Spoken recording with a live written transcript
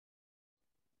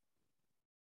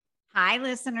Hi,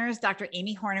 listeners. Dr.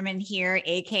 Amy Horniman here,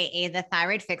 AKA the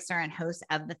Thyroid Fixer and host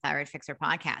of the Thyroid Fixer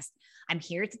podcast. I'm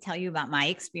here to tell you about my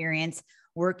experience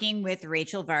working with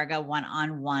Rachel Varga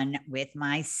one-on-one with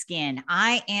my skin.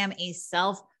 I am a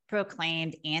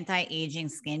self-proclaimed anti-aging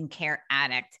skincare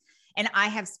addict, and I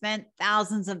have spent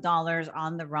thousands of dollars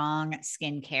on the wrong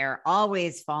skincare,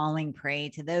 always falling prey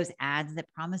to those ads that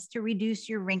promise to reduce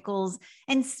your wrinkles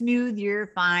and smooth your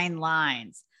fine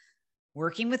lines.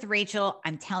 Working with Rachel,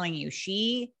 I'm telling you,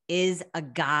 she is a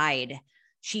guide.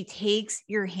 She takes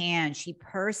your hand, she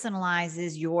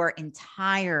personalizes your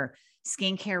entire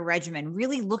skincare regimen,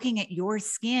 really looking at your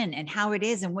skin and how it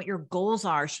is and what your goals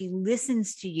are. She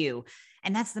listens to you.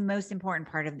 And that's the most important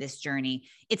part of this journey.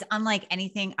 It's unlike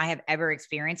anything I have ever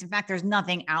experienced. In fact, there's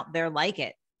nothing out there like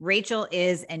it. Rachel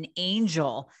is an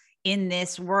angel in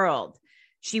this world.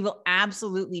 She will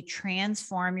absolutely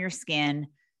transform your skin.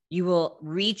 You will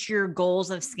reach your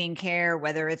goals of skincare,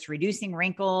 whether it's reducing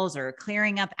wrinkles or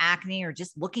clearing up acne or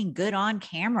just looking good on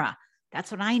camera.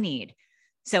 That's what I need.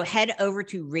 So head over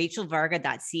to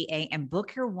rachelvarga.ca and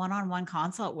book your one-on-one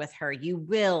consult with her. You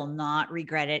will not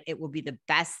regret it. It will be the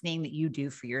best thing that you do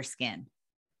for your skin.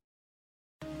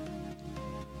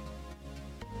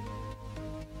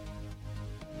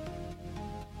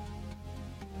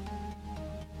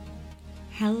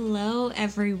 Hello,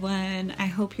 everyone. I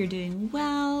hope you're doing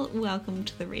well. Welcome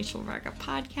to the Rachel Varga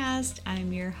podcast.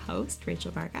 I'm your host, Rachel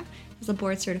Varga, as a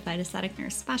board-certified aesthetic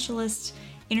nurse specialist,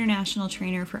 international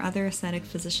trainer for other aesthetic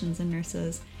physicians and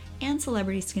nurses, and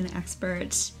celebrity skin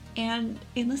expert. And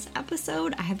in this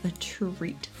episode, I have a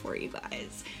treat for you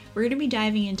guys. We're going to be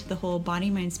diving into the whole body,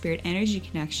 mind, spirit, energy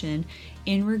connection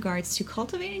in regards to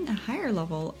cultivating a higher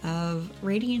level of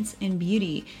radiance and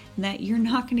beauty that you're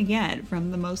not going to get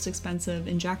from the most expensive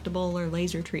injectable or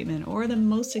laser treatment or the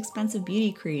most expensive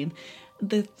beauty cream.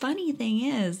 The funny thing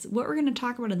is, what we're going to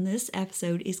talk about in this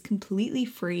episode is completely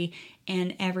free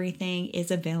and everything is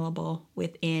available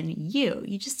within you.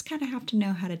 You just kind of have to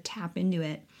know how to tap into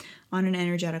it on an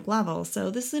energetic level. So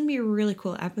this is going to be a really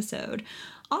cool episode.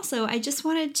 Also, I just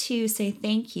wanted to say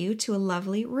thank you to a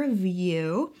lovely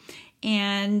review.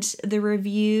 And the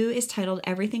review is titled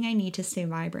Everything I Need to Stay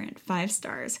Vibrant, 5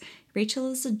 stars.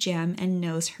 Rachel is a gem and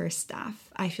knows her stuff.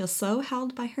 I feel so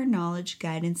held by her knowledge,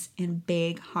 guidance, and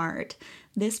big heart.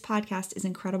 This podcast is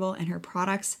incredible and her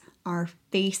products are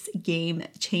face game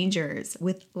changers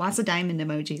with lots of diamond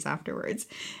emojis afterwards.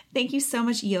 Thank you so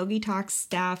much, Yogi Talk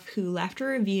staff who left a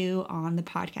review on the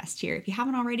podcast here. If you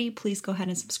haven't already, please go ahead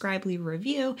and subscribe, leave a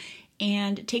review,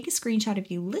 and take a screenshot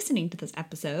of you listening to this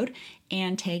episode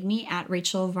and tag me at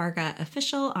Rachel Varga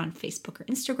Official on Facebook or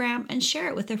Instagram and share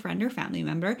it with a friend or family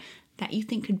member that you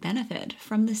think could benefit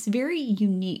from this very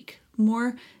unique,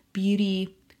 more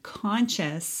beauty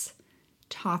conscious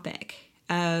topic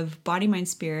of body, mind,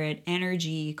 spirit,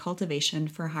 energy, cultivation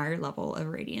for a higher level of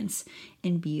radiance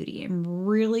and beauty. I'm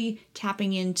really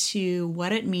tapping into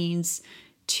what it means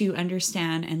to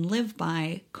understand and live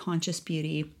by conscious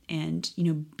beauty and,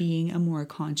 being a more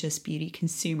conscious beauty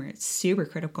consumer. It's super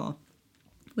critical.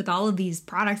 With all of these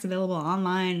products available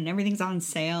online and everything's on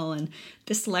sale and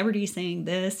the celebrity saying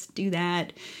this, do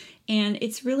that. And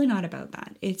it's really not about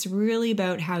that. It's really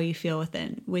about how you feel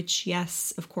within, which,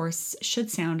 yes, of course, should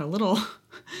sound a little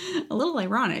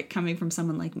ironic coming from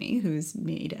someone like me who's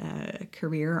made a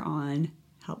career on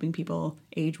helping people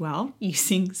age well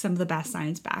using some of the best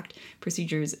science-backed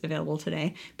procedures available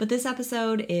today. But this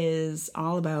episode is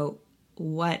all about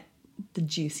what the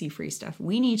juicy free stuff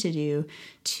we need to do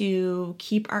to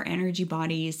keep our energy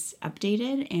bodies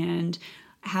updated and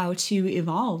how to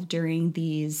evolve during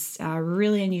these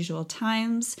really unusual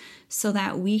times so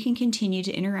that we can continue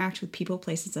to interact with people,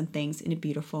 places, and things in a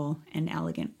beautiful and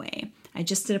elegant way. I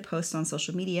just did a post on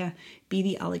social media, be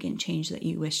the elegant change that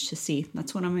you wish to see.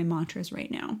 That's one of my mantras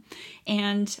right now.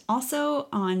 And also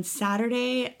on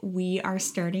Saturday, we are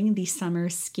starting the summer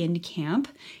skin camp.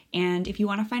 And if you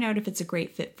want to find out if it's a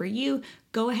great fit for you,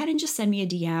 go ahead and just send me a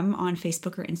DM on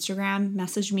Facebook or Instagram,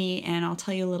 message me, and I'll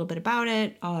tell you a little bit about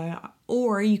it.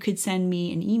 Or you could send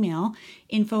me an email,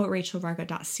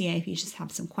 info@rachelvarga.ca if you just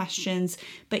have some questions.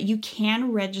 But you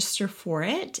can register for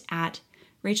it at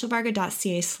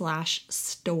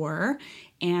rachelvarga.ca/store,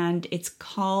 and it's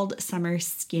called Summer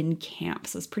Skin Camp.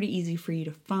 So it's pretty easy for you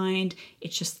to find.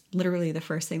 It's just literally the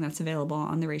first thing that's available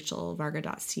on the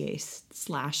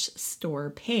rachelvarga.ca/store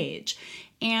page.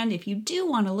 And if you do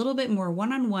want a little bit more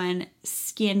one-on-one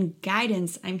skin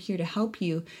guidance, I'm here to help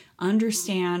you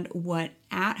understand what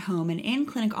at-home and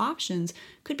in-clinic options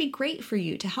could be great for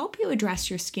you to help you address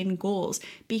your skin goals,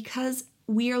 because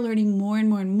we are learning more and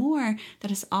more and more that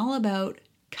it's all about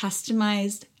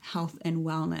customized health and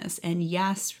wellness. And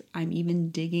yes, I'm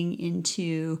even digging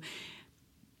into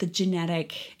the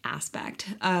genetic aspect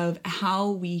of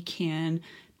how we can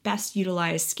best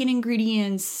utilize skin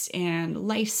ingredients and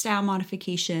lifestyle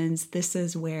modifications. This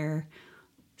is where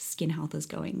skin health is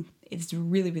going. It's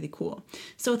really, really cool.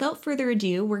 So without further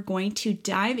ado, we're going to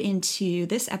dive into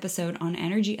this episode on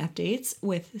energy updates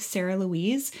with Sarah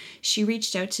Louise. She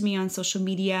reached out to me on social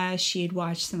media. She had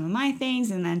watched some of my things.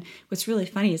 And then what's really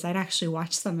funny is I'd actually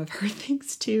watched some of her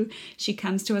things too. She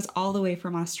comes to us all the way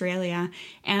from Australia.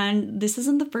 And this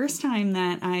isn't the first time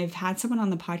that I've had someone on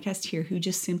the podcast here who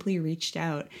just simply reached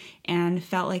out and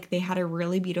felt like they had a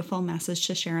really beautiful message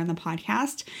to share on the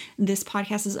podcast. This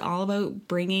podcast is all about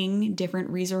bringing different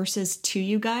resources to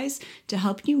you guys to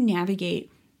help you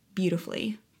navigate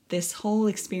beautifully this whole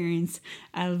experience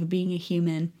of being a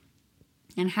human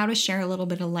and how to share a little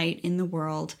bit of light in the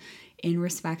world in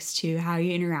respects to how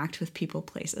you interact with people,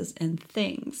 places, and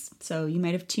things. So you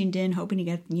might have tuned in hoping to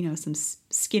get, some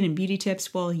skin and beauty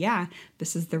tips. Well, yeah,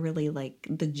 this is the really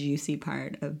the juicy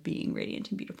part of being radiant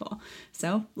and beautiful.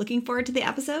 So looking forward to the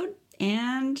episode,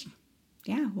 and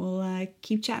yeah, we'll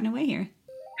keep chatting away here.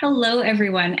 Hello,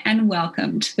 everyone, and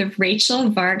welcome to the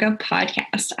Rachel Varga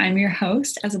podcast. I'm your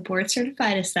host as a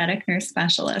board-certified aesthetic nurse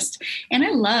specialist, and I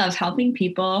love helping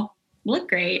people look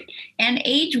great and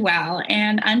age well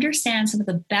and understand some of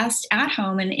the best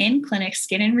at-home and in-clinic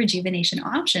skin and rejuvenation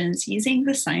options using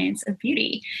the science of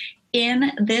beauty.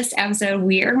 In this episode,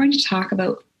 we are going to talk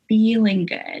about feeling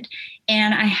good.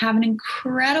 And I have an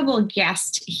incredible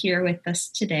guest here with us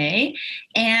today.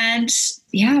 And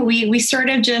yeah, we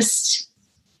sort of just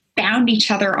found each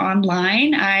other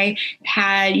online. I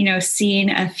had, seen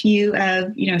a few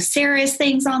of, Sarah's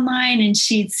things online, and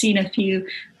she'd seen a few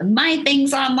of my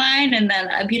things online, and then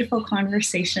a beautiful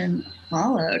conversation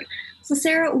followed. So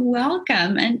Sarah,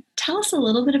 welcome, and tell us a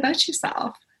little bit about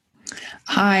yourself.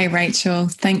 Hi, Rachel.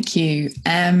 Thank you.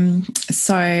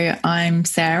 So I'm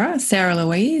Sarah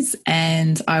Louise,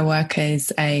 and I work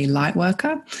as a light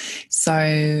worker.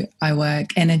 So I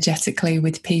work energetically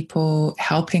with people,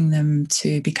 helping them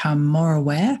to become more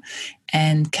aware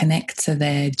and connect to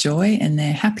their joy and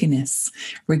their happiness,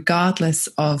 regardless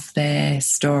of their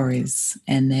stories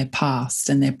and their past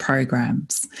and their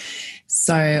programs.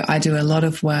 So I do a lot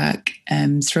of work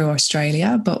through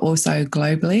Australia, but also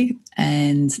globally.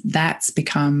 And that's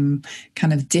become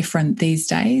kind of different these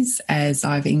days as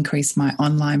I've increased my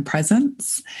online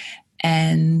presence.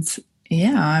 And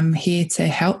yeah, I'm here to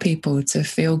help people to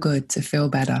feel good, to feel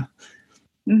better.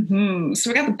 Mm-hmm. So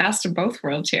we got the best of both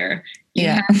worlds here.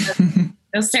 Yeah.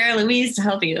 Sarah Louise to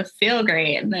help you feel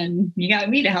great, and then you got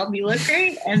me to help you look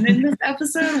great. And in this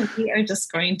episode, we are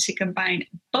just going to combine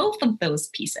both of those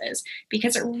pieces,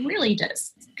 because it really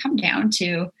does come down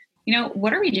to,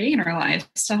 what are we doing in our lives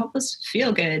to help us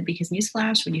feel good? Because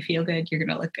newsflash, when you feel good, you're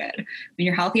going to look good. When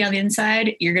you're healthy on the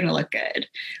inside, you're going to look good.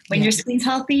 When your skin's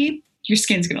healthy, your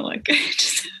skin's going to look good.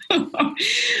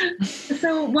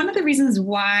 So one of the reasons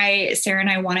why Sarah and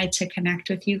I wanted to connect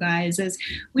with you guys is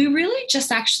we really just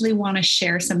actually want to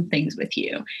share some things with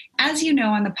you. As you know,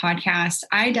 on the podcast,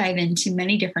 I dive into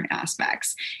many different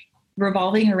aspects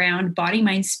revolving around body,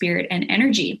 mind, spirit, and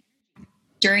energy.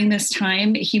 During this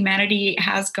time, humanity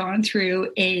has gone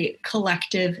through a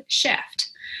collective shift,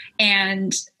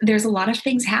 and there's a lot of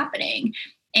things happening.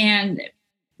 And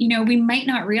we might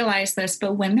not realize this,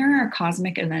 but when there are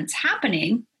cosmic events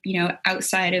happening,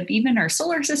 outside of even our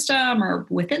solar system or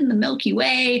within the Milky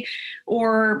Way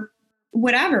or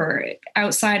whatever,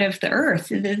 outside of the Earth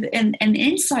and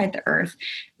inside the Earth,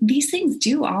 these things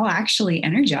do all actually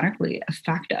energetically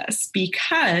affect us,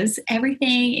 because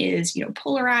everything is,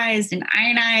 polarized and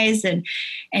ionized, and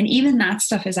even that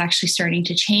stuff is actually starting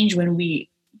to change when we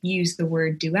use the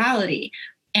word duality.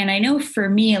 And I know for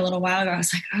me a little while ago, I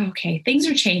was like, oh, okay, things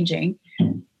are changing.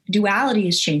 Duality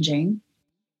is changing.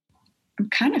 I'm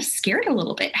kind of scared a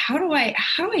little bit. How do I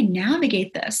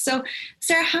navigate this? So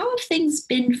Sarah, how have things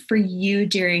been for you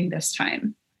during this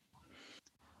time?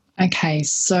 Okay,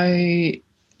 so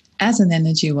as an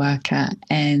energy worker,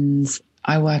 and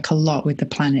I work a lot with the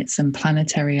planets and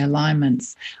planetary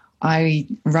alignments, I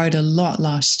wrote a lot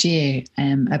last year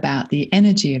about the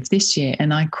energy of this year,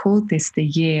 and I called this the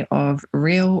year of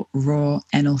real, raw,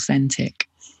 and authentic.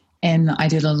 And I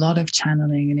did a lot of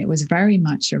channeling, and it was very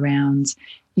much around,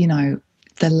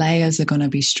 the layers are going to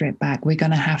be stripped back. We're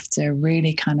going to have to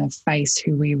really kind of face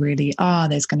who we really are.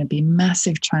 There's going to be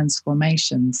massive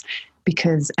transformations.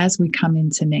 because as we come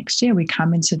into next year, we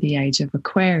come into the age of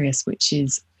Aquarius, which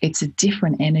is, it's a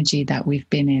different energy that we've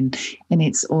been in. And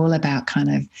it's all about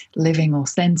kind of living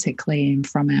authentically and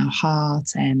from our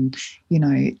heart. And, you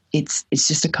know, it's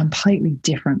just a completely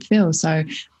different feel. So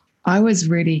I was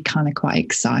really kind of quite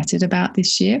excited about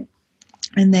this year.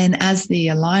 And then as the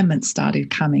alignment started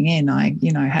coming in, I,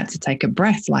 you know, had to take a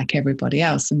breath like everybody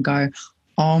else and go,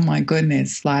 oh my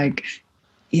goodness, like,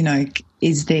 you know,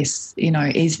 is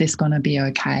this going to be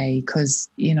okay? Because,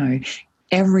 you know,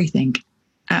 everything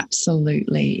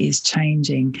absolutely is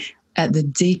changing at the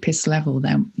deepest level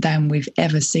than we've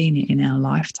ever seen it in our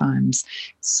lifetimes.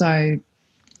 So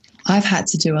I've had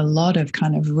to do a lot of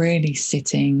kind of really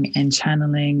sitting and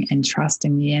channeling and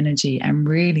trusting the energy and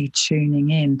really tuning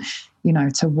in, you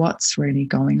know, to what's really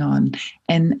going on.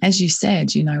 And as you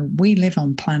said, you know, we live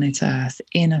on planet Earth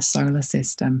in a solar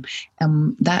system,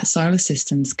 and that solar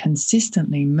system's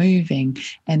consistently moving.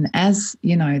 And as,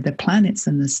 you know, the planets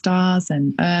and the stars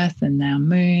and Earth and our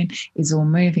moon is all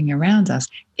moving around us,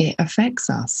 it affects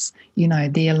us. You know,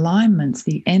 the alignments,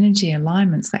 the energy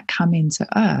alignments that come into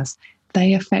Earth,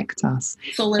 they affect us.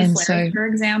 Solar flares, for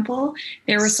example,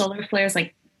 there were solar flares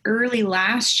like early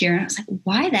last year. And I was like,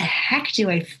 why the heck do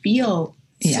I feel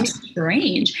so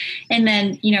strange? And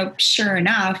then, you know, sure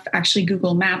enough, actually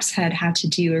Google Maps had to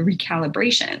do a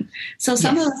recalibration. So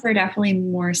some of us are definitely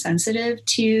more sensitive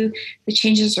to the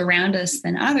changes around us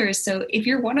than others. So if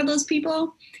you're one of those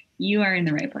people, you are in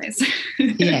the right place.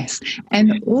 Yes.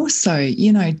 And also,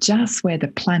 you know, just where the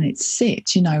planets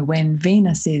sit, you know, when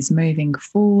Venus is moving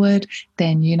forward,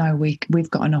 then, you know,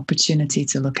 we've got an opportunity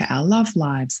to look at our love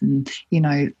lives and, you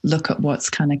know, look at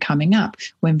what's kind of coming up.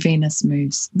 When Venus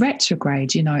moves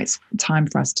retrograde, you know, it's time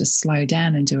for us to slow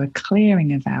down and do a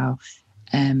clearing of our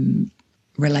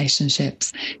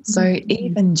relationships. So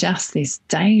even just this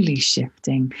daily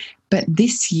shifting, but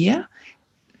this year,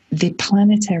 the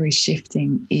planetary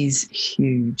shifting is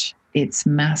huge. It's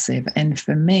massive. And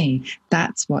for me,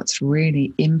 that's what's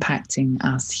really impacting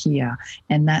us here.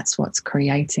 And that's what's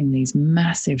creating these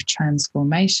massive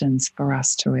transformations for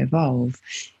us to evolve.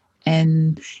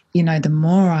 And, you know, the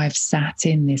more I've sat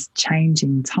in this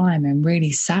changing time and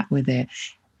really sat with it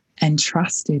and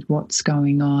trusted what's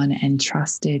going on and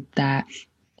trusted that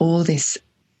all this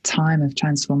time of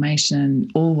transformation,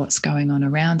 all what's going on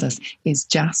around us is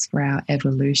just for our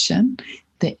evolution,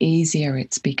 the easier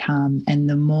it's become. And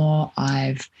the more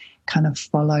I've kind of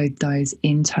followed those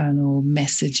internal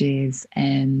messages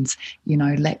and, you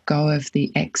know, let go of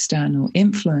the external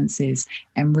influences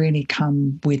and really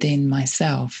come within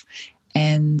myself.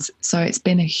 And so it's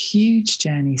been a huge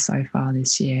journey so far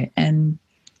this year. And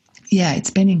yeah,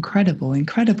 it's been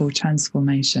incredible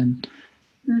transformation.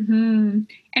 Mm-hmm.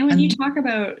 And when you talk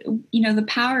about, you know, the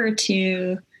power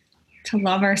to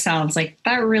love ourselves, like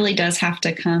that really does have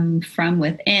to come from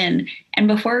within. And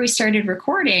before we started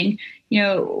recording, you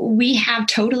know, we have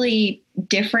totally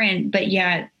different but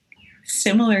yet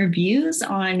similar views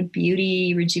on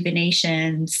beauty,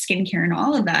 rejuvenation, skincare, and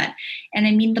all of that. And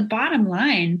I mean, the bottom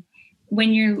line,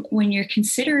 when you're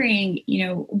considering, you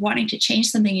know, wanting to change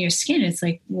something in your skin, it's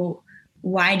like, well,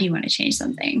 why do you want to change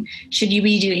something? Should you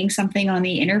be doing something on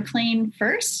the inner plane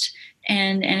first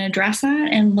and address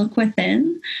that and look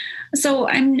within? So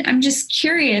I'm just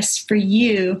curious for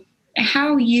you,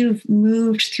 how you've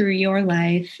moved through your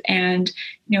life and,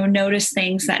 you know, noticed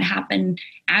things that happen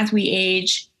as we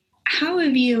age. How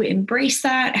have you embraced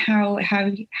that? How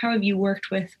have you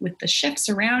worked with the shifts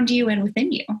around you and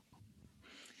within you?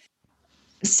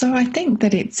 So I think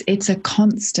that it's a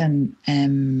constant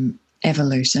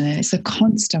evolution, and it's a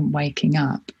constant waking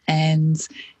up. And,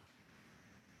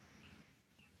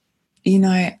 you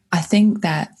know, I think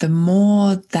that the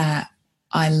more that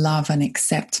I love and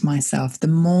accept myself, the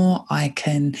more I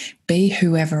can be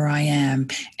whoever I am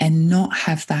and not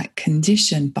have that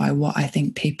conditioned by what I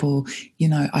think people, you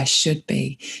know, I should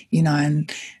be, you know.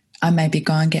 And I maybe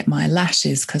go and get my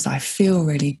lashes because I feel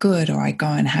really good, or I go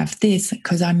and have this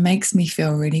because it makes me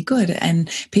feel really good. And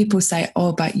people say,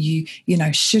 oh, but you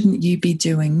know, shouldn't you be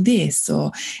doing this?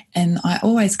 And I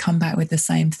always come back with the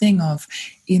same thing of,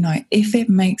 you know, if it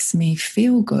makes me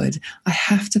feel good, I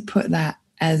have to put that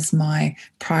as my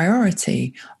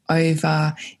priority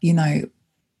over, you know,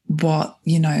 what,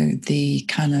 you know, the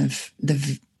kind of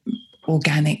the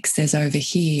organic says over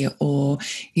here, or,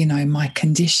 you know, my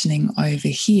conditioning over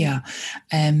here,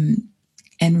 and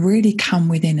really come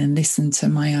within and listen to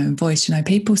my own voice. You know,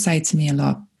 people say to me a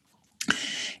lot,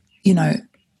 you know,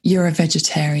 you're a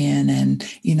vegetarian and,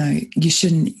 you know, you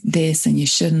shouldn't this and you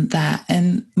shouldn't that.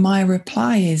 And my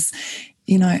reply is,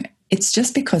 you know, it's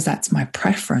just because that's my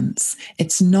preference.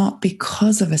 It's not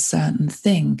because of a certain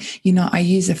thing. You know, I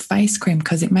use a face cream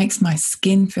because it makes my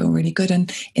skin feel really good.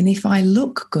 And if I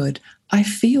look good, I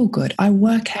feel good. I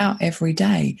work out every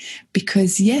day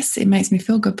because, yes, it makes me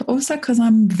feel good, but also because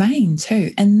I'm vain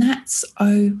too. And that's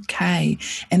okay.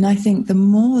 And I think the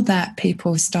more that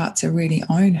people start to really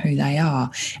own who they are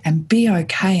and be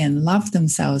okay and love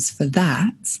themselves for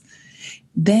that,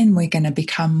 then we're going to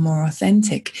become more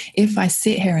authentic. If I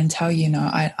sit here and tell you, no,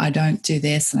 I don't do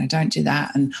this and I don't do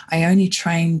that, and I only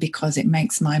train because it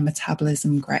makes my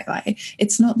metabolism great, like,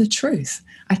 it's not the truth.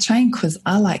 I train because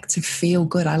I like to feel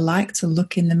good. I like to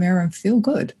look in the mirror and feel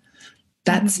good.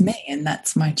 That's me, and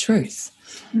that's my truth.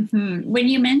 When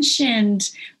you mentioned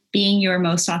being your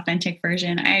most authentic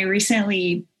version, I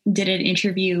recently did an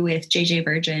interview with JJ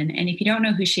Virgin. And if you don't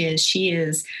know who she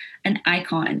is an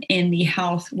icon in the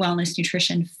health, wellness,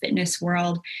 nutrition, fitness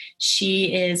world.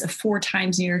 She is a 4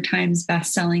 times New York Times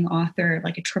bestselling author,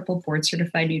 like a triple board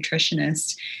certified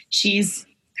nutritionist. She's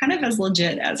kind of as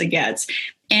legit as it gets.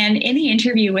 And in the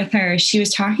interview with her, she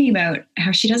was talking about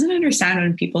how she doesn't understand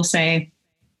when people say,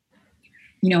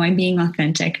 you know, I'm being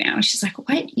authentic now. She's like,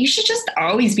 what? You should just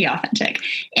always be authentic.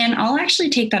 And I'll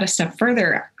actually take that a step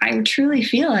further. I truly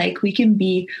feel like we can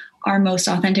be our most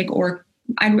authentic, or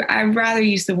I'd rather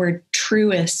use the word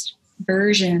truest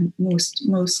version,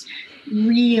 most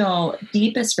real,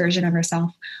 deepest version of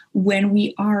ourselves when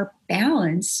we are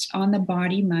balanced on the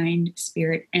body, mind,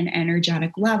 spirit, and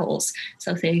energetic levels.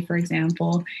 So say, for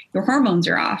example, your hormones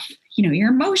are off, you know, your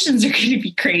emotions are going to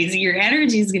be crazy, your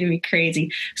energy is going to be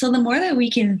crazy. So the more that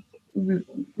we can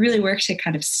really work to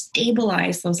kind of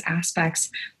stabilize those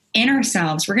aspects in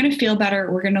ourselves, we're going to feel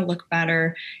better, we're going to look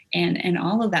better, and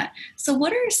all of that. So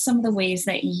what are some of the ways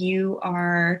that you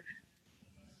are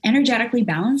energetically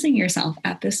balancing yourself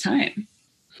at this time?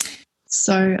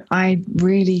 So I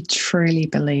really, truly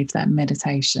believe that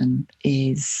meditation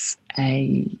is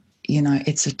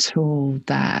it's a tool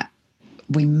that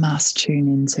we must tune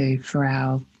into for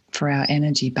our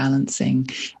energy balancing.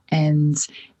 And,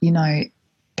 you know,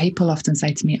 people often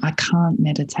say to me, I can't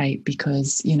meditate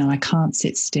because, you know, I can't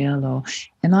sit still,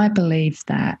 and I believe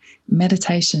that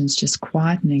meditation is just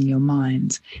quietening your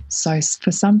mind. So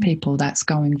for some people, that's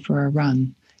going for a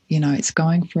run. You know, it's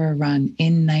going for a run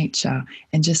in nature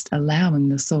and just allowing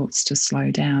the thoughts to slow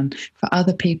down. For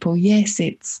other people, yes,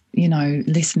 it's, you know,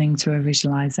 listening to a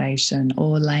visualization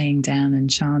or laying down and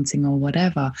chanting or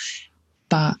whatever.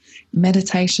 But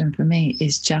meditation for me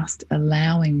is just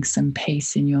allowing some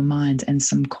peace in your mind and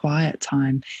some quiet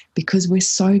time, because we're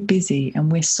so busy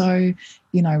and we're so,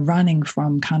 you know, running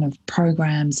from kind of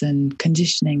programs and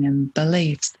conditioning and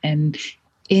beliefs. And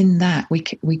in that, we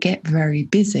get very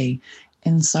busy.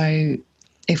 And so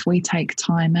if we take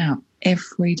time out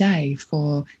every day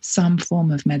for some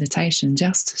form of meditation,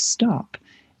 just to stop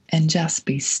and just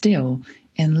be still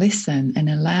and listen and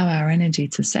allow our energy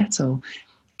to settle,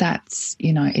 that's,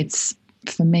 you know, it's,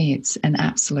 for me, it's an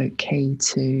absolute key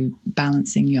to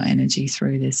balancing your energy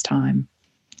through this time.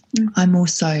 I'm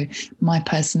also, my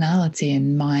personality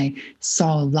and my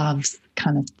soul loves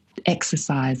kind of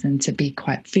exercise and to be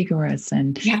quite vigorous,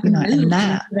 and you know, and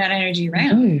that energy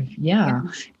around.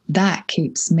 That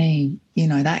keeps me, you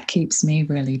know, that keeps me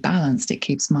really balanced. It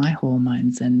keeps my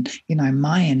hormones and, you know,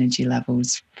 my energy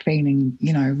levels feeling,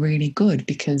 you know, really good,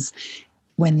 because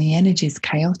when the energy is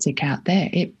chaotic out there,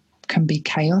 it can be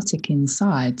chaotic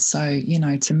inside. So, you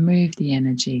know, to move the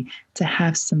energy, to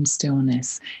have some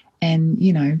stillness, and,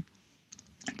 you know,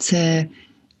 to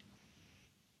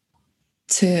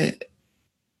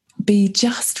be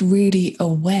just really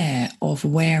aware of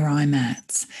where I'm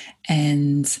at,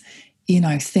 and, you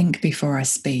know, think before I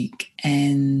speak,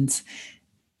 and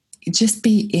just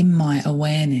be in my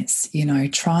awareness, you know,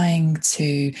 trying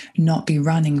to not be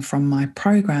running from my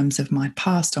programs of my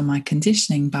past or my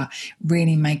conditioning, but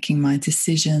really making my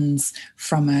decisions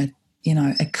from a, you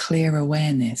know, a clear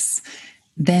awareness.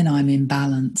 Then I'm in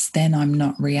balance. Then I'm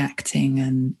not reacting,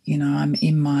 and, you know, I'm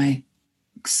in my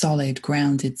solid,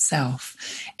 grounded self.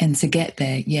 And to get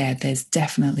there, yeah, there's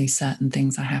definitely certain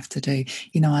things I have to do.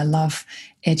 You know, I love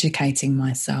educating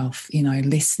myself, you know,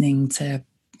 listening to,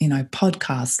 you know,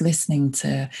 podcasts, listening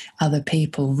to other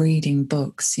people, reading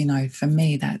books. You know, for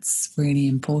me, that's really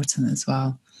important as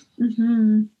well.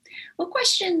 Mm-hmm. What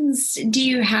questions do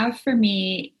you have for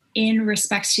me in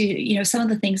respect to, you know, some of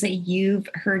the things that you've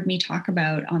heard me talk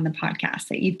about on the podcast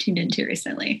that you've tuned into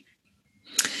recently?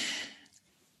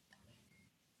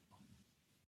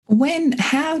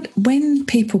 When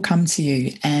people come to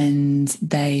you and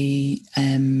they,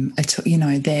 you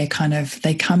know, they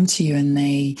come to you and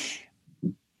they,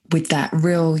 with that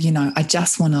real, you know, I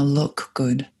just want to look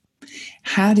good.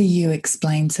 How do you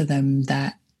explain to them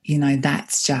that,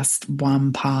 that's just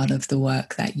one part of the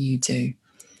work that you do?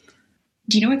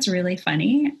 Do you know what's really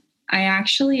funny? I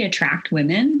actually attract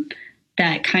women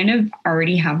that kind of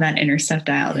already have that inner stuff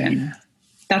dialed in.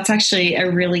 That's actually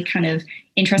a really kind of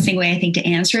interesting way, I think, to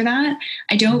answer that.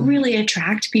 I don't really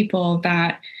attract people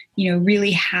that,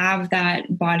 really have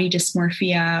that body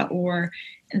dysmorphia or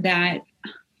that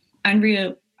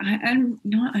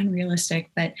not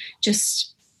unrealistic, but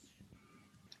just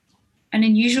an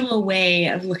unusual way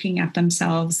of looking at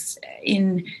themselves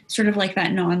in sort of like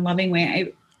that non-loving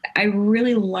way. I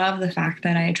really love the fact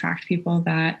that I attract people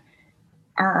that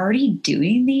are already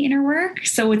doing the inner work.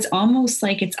 So it's almost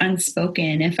like it's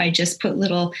unspoken. If I just put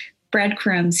little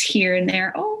breadcrumbs here and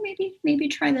there, oh, maybe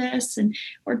try this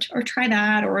or try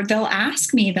that, or they'll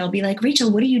ask me, they'll be like,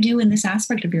 Rachel, what do you do in this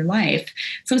aspect of your life?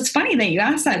 So it's funny that you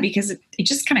ask that because it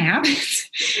just kind of happens.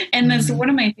 And that's one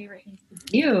of my favorite things to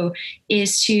do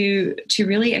is to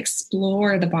really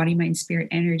explore the body, mind, spirit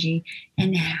energy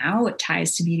and how it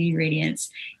ties to beauty and radiance.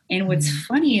 And what's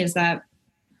funny is that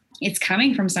it's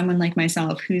coming from someone like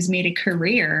myself who's made a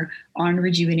career on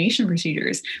rejuvenation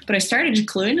procedures. But I started to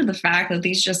clue into the fact that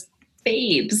these just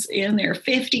babes in their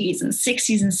 50s and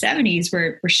 60s and 70s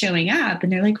were showing up.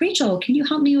 And they're like, Rachel, can you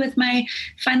help me with my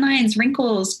fine lines,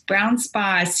 wrinkles, brown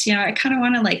spots? I kind of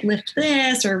want to like lift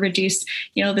this or reduce,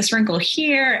 this wrinkle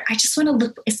here. I just want to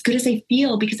look as good as I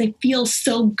feel because I feel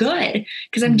so good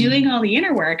because I'm doing all the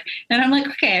inner work. And I'm like,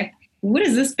 okay, what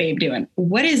is this babe doing?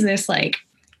 What is this like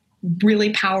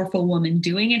really powerful woman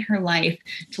doing in her life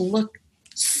to look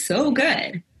so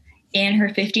good in her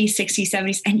 50s, 60s,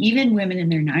 70s, and even women in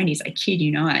their 90s? I kid you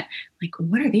not. Like,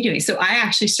 what are they doing? So I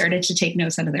actually started to take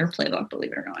notes out of their playbook,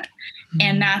 believe it or not.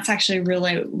 And that's actually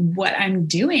really what I'm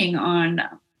doing on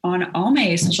all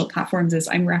my social platforms is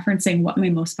I'm referencing what my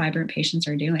most vibrant patients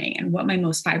are doing and what my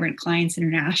most vibrant clients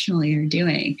internationally are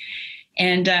doing.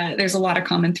 And there's a lot of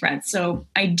common threads. So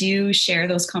I do share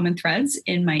those common threads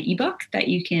in my ebook that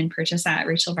you can purchase at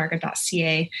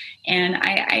rachelvarga.ca. And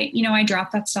I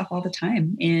drop that stuff all the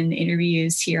time in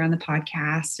interviews here on the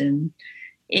podcast. And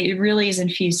it really is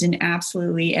infused in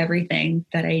absolutely everything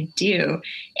that I do.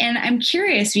 And I'm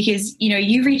curious because,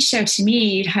 you reached out to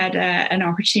me, you'd had an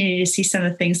opportunity to see some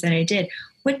of the things that I did.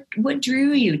 What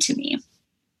drew you to me?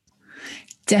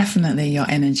 Definitely your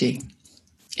energy.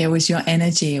 It was your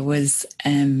energy. It was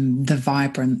the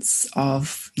vibrance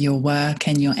of your work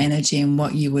and your energy and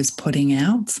what you was putting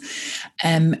out.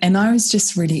 And I was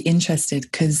just really interested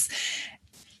because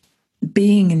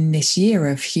being in this year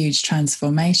of huge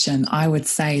transformation, I would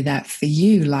say that for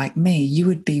you, like me, you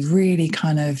would be really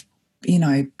kind of,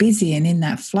 busy and in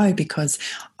that flow, because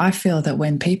I feel that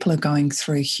when people are going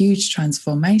through huge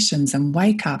transformations and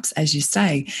wake ups, as you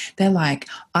say, they're like,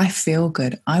 I feel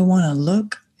good. I want to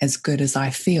look as good as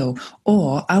I feel,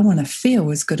 or I want to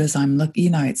feel as good as I'm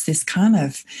looking. It's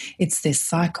this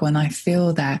cycle. And I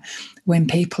feel that when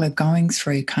people are going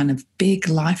through kind of big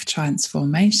life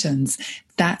transformations,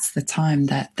 that's the time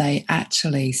that they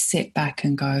actually sit back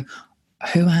and go,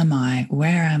 who am I?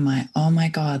 Where am I? Oh my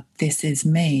God, this is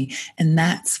me. And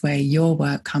that's where your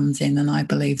work comes in. And I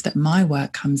believe that my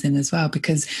work comes in as well,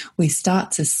 because we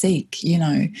start to seek,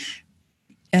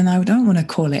 and I don't want to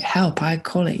call it help. I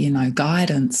call it,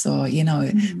 guidance or,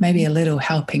 maybe a little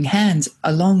helping hand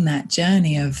along that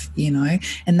journey of,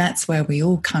 and that's where we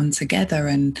all come together.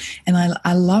 And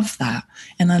I love that.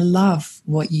 And I love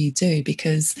what you do,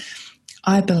 because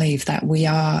I believe that we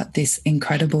are this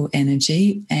incredible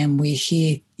energy and we're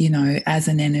here, as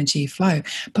an energy flow,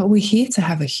 but we're here to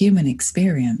have a human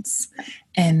experience.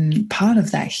 And part of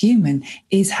that human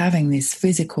is having this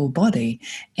physical body.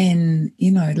 And,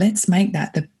 let's make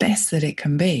that the best that it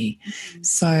can be.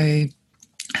 So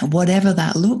whatever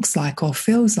that looks like or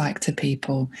feels like to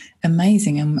people,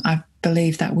 amazing. And I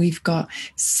believe that we've got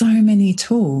so many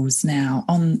tools now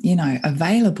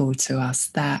available to us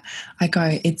that I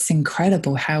go, it's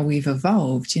incredible how we've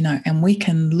evolved, and we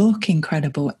can look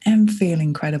incredible and feel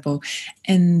incredible.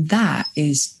 And that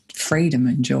is freedom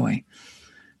and joy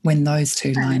when those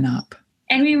two line up.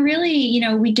 And we really,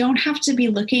 we don't have to be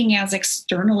looking as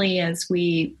externally as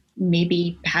we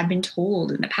maybe had been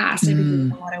told in the past. I've been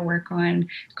doing a lot of work on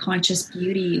conscious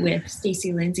beauty with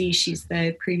Stacey Lindsay. She's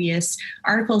the previous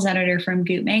articles editor from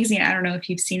Goop magazine. I don't know if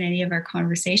you've seen any of our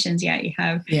conversations yet. You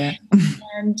have. Yeah.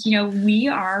 And, we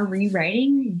are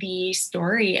rewriting the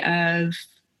story of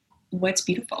what's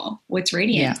beautiful, what's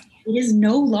radiant. Yeah. It is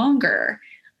no longer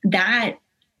that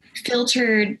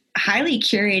filtered, highly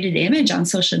curated image on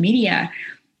social media.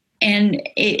 And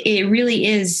it really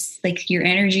is like your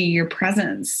energy, your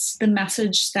presence, the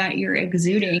message that you're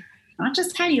exuding. not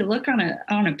just how you look on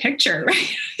a picture,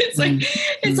 right?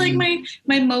 It's like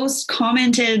my most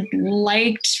commented,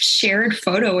 liked, shared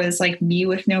photo is like me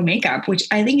with no makeup, which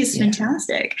I think is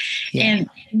fantastic. Yeah.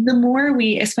 And the more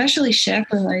we especially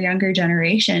shift with our younger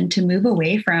generation to move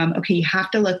away from, okay, you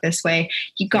have to look this way,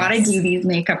 you got to do these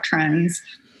makeup trends,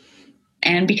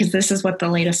 and because this is what the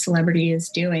latest celebrity is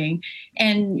doing.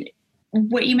 And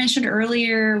what you mentioned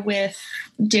earlier with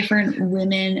different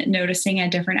women noticing at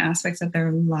different aspects of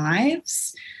their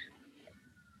lives,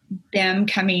 them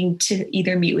coming to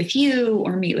either meet with you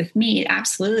or meet with me.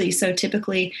 Absolutely. So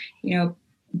typically,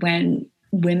 when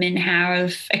women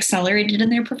have accelerated in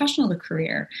their professional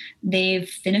career, they've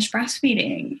finished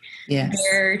breastfeeding,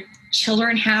 their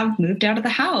children have moved out of the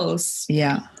house,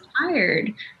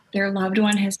 retired, their loved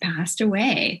one has passed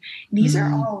away. These are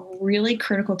all really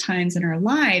critical times in our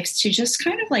lives to just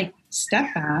kind of like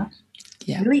step back,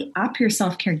 really up your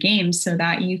self-care game so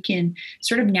that you can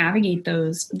sort of navigate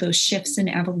those shifts and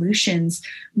evolutions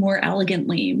more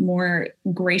elegantly, more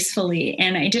gracefully.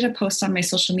 And I did a post on my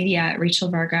social media at Rachel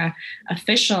Varga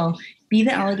Official, be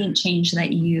the elegant change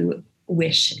that you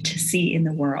wish to see in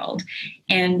the world.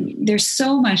 And there's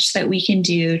so much that we can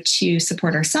do to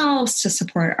support ourselves, to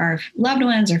support our loved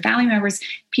ones or family members,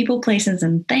 people, places,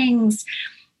 and things.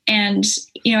 And,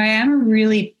 I am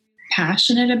really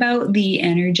passionate about the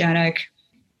energetic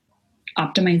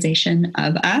optimization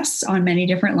of us on many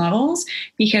different levels,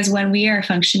 because when we are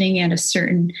functioning at a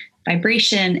certain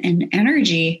vibration and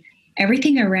energy,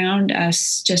 everything around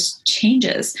us just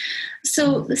changes.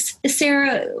 So,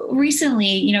 Sarah,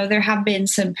 recently, there have been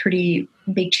some pretty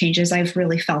big changes. I've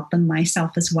really felt them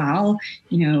myself as well.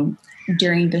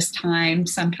 During this time,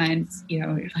 sometimes,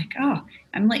 you're like, oh,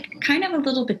 I'm like kind of a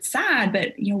little bit sad,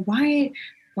 but,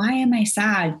 why am I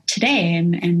sad today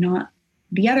and not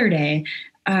the other day?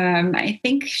 I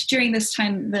think during this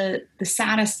time, the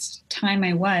saddest time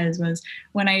I was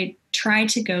when I tried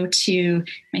to go to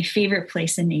my favorite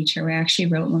place in nature, where I actually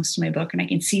wrote most of my book, and I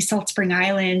can see Salt Spring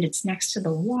Island. It's next to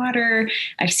the water.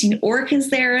 I've seen orcas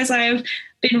there as I've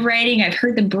been writing. I've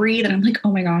heard them breathe, and I'm like,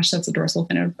 oh my gosh, that's a dorsal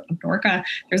fin of an orca.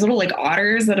 There's little like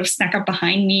otters that have snuck up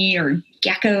behind me, or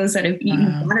geckos that have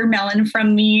eaten watermelon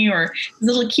from me, or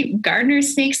little cute gardener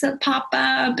snakes that pop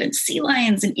up, and sea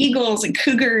lions and eagles and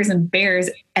cougars and bears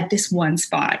at this one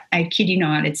spot. I kid you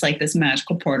not. It's like this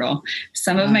magical portal.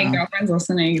 Some of my girlfriends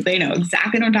listening, they know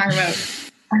exactly what I'm talking about.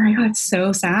 And I got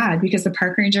so sad because the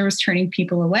park ranger was turning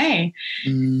people away.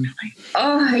 Like,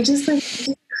 oh, I just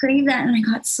crave that. And I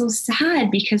got so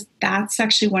sad because that's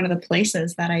actually one of the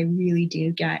places that I really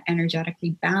do get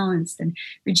energetically balanced and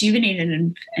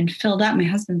rejuvenated and filled up. My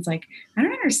husband's like, I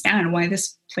don't understand why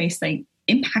this place like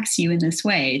impacts you in this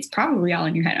way. It's probably all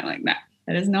in your head. I'm like, no,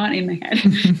 that is not in my head.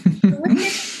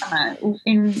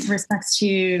 In respects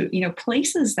to,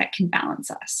 places that can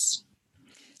balance us.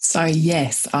 So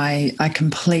yes, I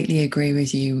completely agree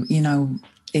with you.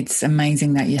 It's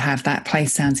amazing that you have that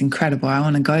place. Sounds incredible. I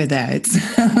want to go there.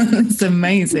 It's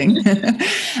amazing.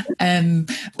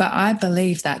 But I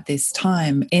believe that this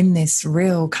time, in this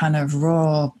real kind of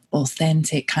raw,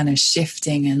 authentic kind of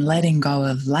shifting and letting go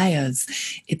of layers,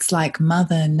 it's like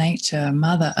Mother Nature,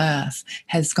 Mother Earth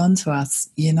has gone to us,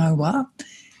 you know what?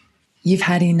 You've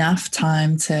had enough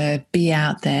time to be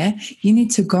out there. You need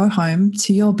to go home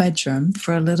to your bedroom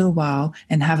for a little while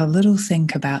and have a little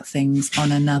think about things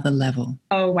on another level.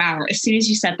 Oh, wow. As soon as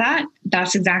you said that,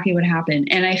 that's exactly what happened.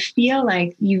 And I feel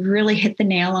like you really hit the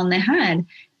nail on the head,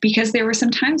 because there were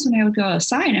some times when I would go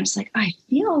outside and I was like, I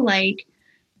feel like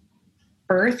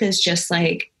Earth is just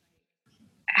like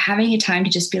having a time to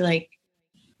just be like,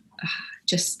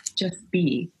 just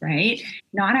be, right?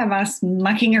 Not have us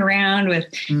mucking around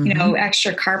with,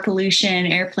 extra car pollution,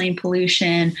 airplane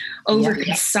pollution,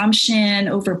 overconsumption,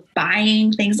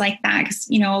 overbuying, things like that. Because,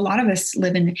 a lot of us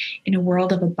live in a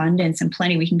world of abundance and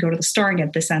plenty. We can go to the store and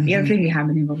get this and the other thing. We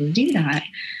haven't been able to do that.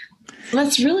 Well,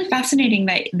 that's really fascinating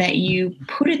that you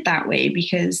put it that way,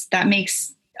 because that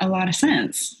makes a lot of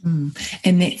sense.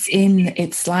 And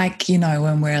it's like,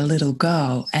 when we're a little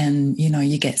girl and,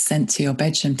 you get sent to your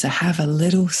bedroom to have a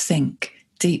little think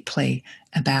deeply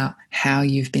about how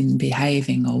you've been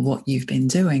behaving or what you've been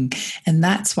doing. And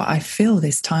that's what I feel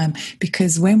this time,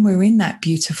 because when we're in that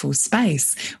beautiful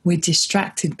space, we're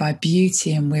distracted by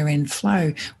beauty and we're in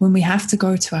flow. When we have to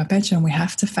go to our bedroom, we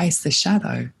have to face the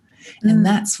shadow. And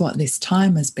that's what this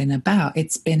time has been about.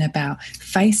 It's been about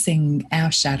facing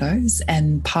our shadows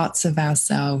and parts of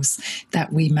ourselves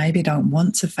that we maybe don't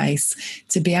want to face,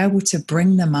 to be able to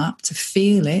bring them up, to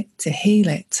feel it, to heal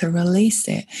it, to release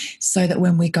it, so that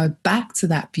when we go back to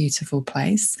that beautiful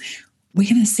place, we're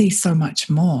going to see so much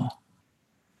more.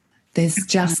 There's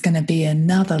just going to be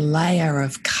another layer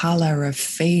of color, of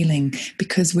feeling,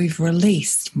 because we've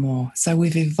released more. So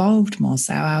we've evolved more.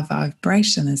 So our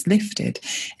vibration has lifted.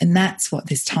 And that's what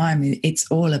this time it's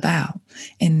all about.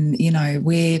 And, you know,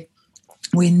 we're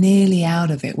nearly out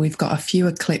of it. We've got a few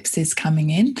eclipses coming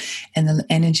in and the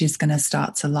energy is going to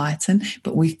start to lighten,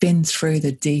 but we've been through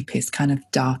the deepest, kind of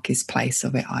darkest place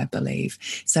of it, I believe.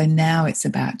 So now it's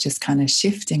about just kind of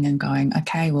shifting and going,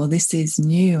 okay, well, this is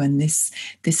new and this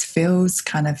feels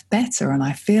kind of better and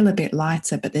I feel a bit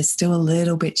lighter, but there's still a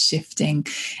little bit shifting.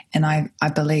 And I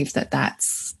believe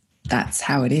that's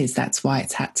how it is. That's why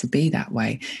it's had to be that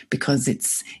way, because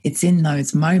it's in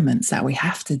those moments that we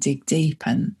have to dig deep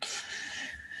and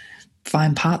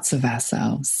find parts of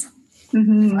ourselves,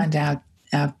 find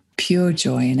our pure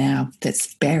joy in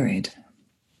that's buried.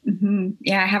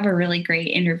 Yeah, I have a really great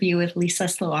interview with Lisa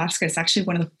Slowacka. It's actually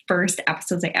one of the first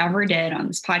episodes I ever did on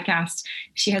this podcast.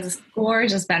 She has this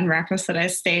gorgeous bed and breakfast that I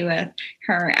stay with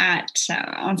her at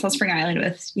on Salt Spring Island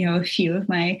with, you know, a few of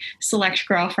my select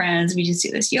girlfriends. We just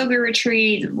do this yoga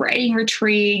retreat, writing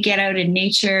retreat, get out in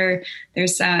nature.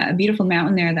 There's a beautiful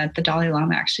mountain there that the Dalai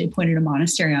Lama actually appointed a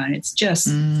monastery on. It's just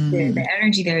the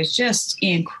energy there is just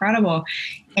incredible.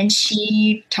 And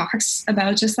she talks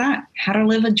about just that, how to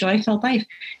live a joy-filled life.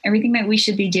 Everything that we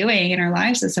should be doing in our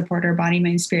lives to support our body,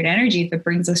 mind, spirit, energy. If it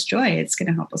brings us joy, it's going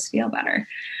to help us feel better.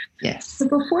 Yes. So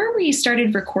before we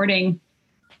started recording,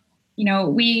 you know,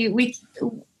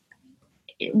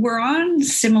 we're on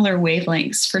similar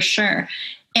wavelengths for sure.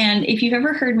 And if you've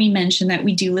ever heard me mention that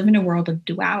we do live in a world of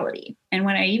duality, and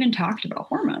when I even talked about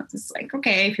hormones, it's like,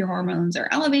 okay, if your hormones are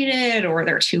elevated or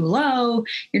they're too low,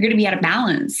 you're going to be out of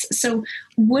balance. So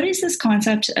what is this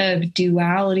concept of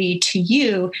duality to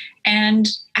you, and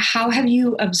how have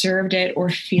you observed it or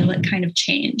feel it kind of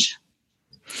change?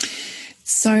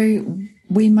 So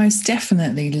we most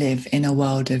definitely live in a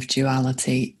world of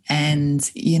duality.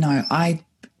 And, you know,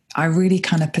 I really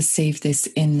kind of perceive this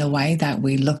in the way that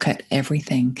we look at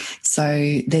everything.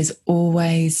 So there's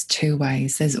always two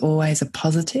ways. There's always a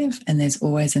positive and there's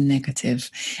always a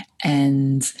negative.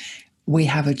 And we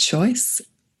have a choice.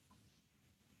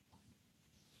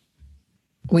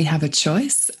 We have a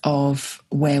choice of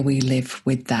where we live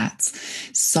with that.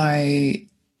 So,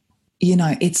 you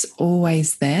know, it's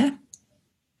always there.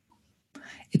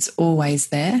 It's always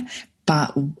there.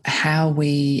 But how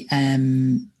we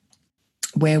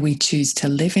where we choose to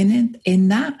live in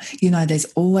that, you know, there's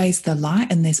always the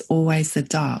light and there's always the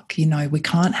dark. You know, we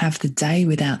can't have the day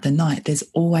without the night. There's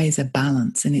always a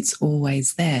balance and it's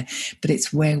always there, but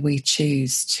it's where we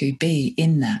choose to be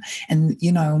in that. And,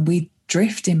 you know, we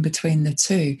drift in between the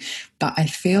two, but I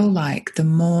feel like the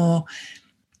more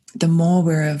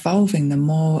we're evolving, the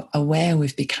more aware we're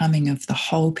becoming of the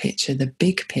whole picture, the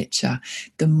big picture,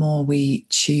 the more we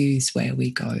choose where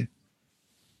we go.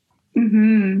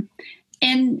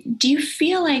 And do you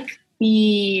feel like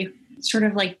the sort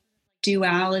of like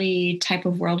duality type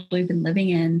of world we've been living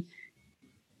in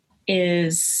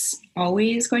is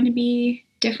always going to be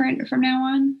different from now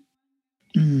on?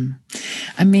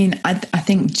 I mean, I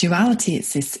think duality,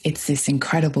 it's this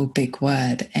incredible big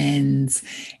word. And,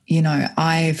 you know,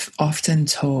 I've often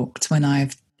talked when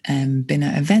I've been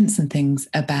at events and things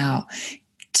about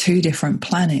two different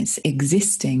planets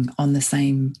existing in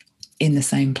the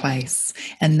same place,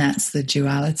 and that's the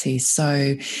duality.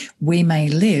 So we may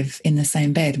live in the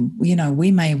same bed, you know,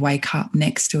 we may wake up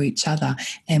next to each other,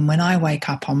 and when I wake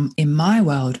up in my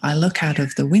world, I look out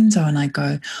of the window and I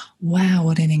go, wow,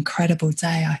 what an incredible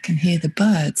day, I can hear the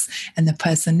birds. And the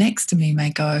person next to me may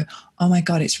go, oh my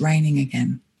God, it's raining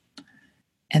again.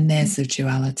 And there's the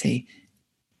duality.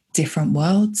 Different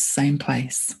worlds, same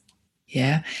place.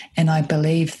 Yeah. And I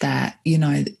believe that, you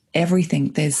know,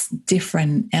 everything, there's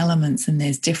different elements and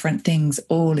there's different things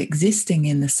all existing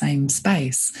in the same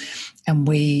space, and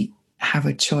we have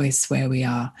a choice where we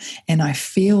are. And I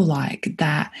feel like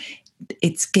that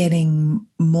it's getting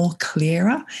more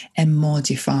clearer and more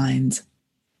defined.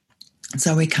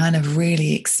 So we're kind of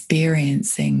really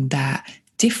experiencing that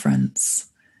difference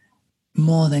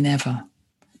more than ever,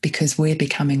 because we're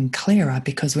becoming clearer,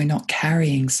 because we're not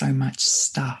carrying so much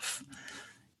stuff.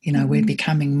 You know, we're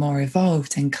becoming more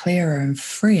evolved and clearer and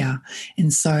freer.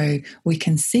 And so we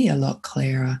can see a lot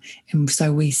clearer. And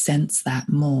so we sense that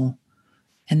more.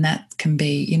 And that can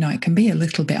be, you know, it can be a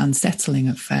little bit unsettling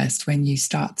at first when you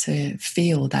start to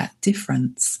feel that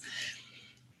difference.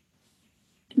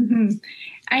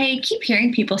 I keep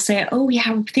hearing people say, oh,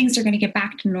 yeah, things are going to get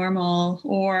back to normal,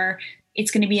 or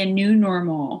it's going to be a new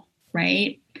normal,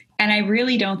 right? And I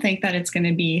really don't think that it's going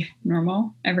to be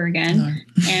normal ever again. No.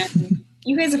 And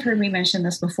you guys have heard me mention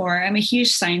this before. I'm a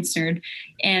huge science nerd,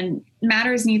 and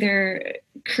matter is neither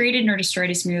created nor destroyed,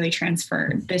 is merely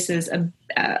transferred. This is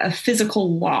a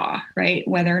physical law, right?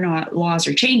 Whether or not laws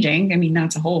are changing, I mean,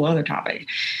 that's a whole other topic.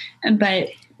 But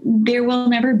there will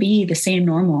never be the same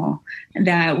normal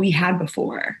that we had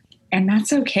before. And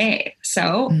that's okay.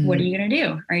 So what are you going to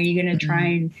do? Are you going to try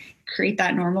and create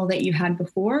that normal that you had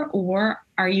before, or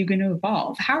are you going to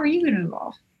evolve? How are you going to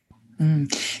evolve?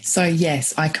 So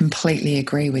yes, I completely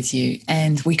agree with you.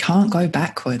 And we can't go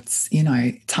backwards. You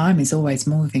know, time is always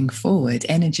moving forward.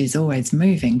 Energy is always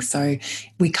moving. So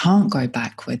we can't go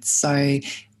backwards. So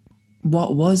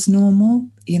what was normal,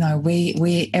 you know,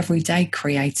 we're every day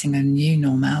creating a new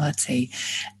normality.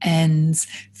 And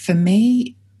for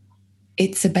me,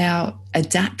 it's about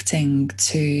adapting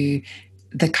to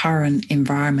the current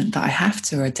environment that I have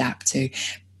to adapt to.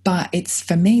 But it's,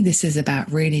 for me, this is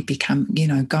about really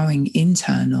going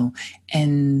internal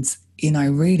and, you know,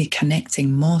 really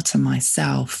connecting more to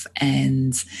myself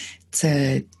and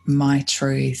to my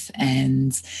truth.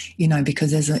 And, you know,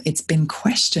 because it's been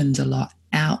questioned a lot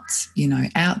out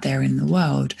there in the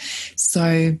world.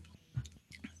 So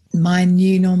my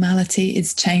new normality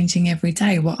is changing every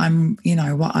day. What I'm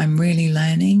really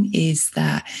learning is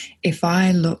that if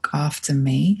I look after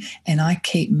me and I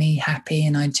keep me happy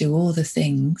and I do all the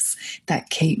things that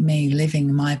keep me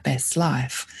living my best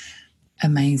life,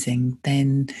 amazing,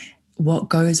 then what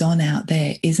goes on out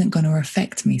there isn't going to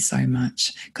affect me so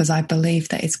much, because I believe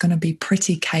that it's going to be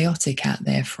pretty chaotic out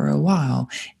there for a while.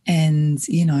 And,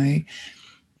 you know,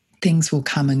 things will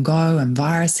come and go, and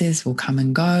viruses will come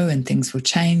and go, and things will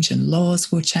change, and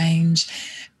laws will change,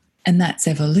 and that's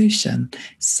evolution.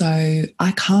 So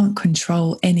I can't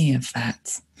control any of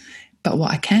that. But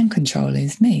what I can control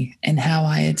is me and how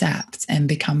I adapt and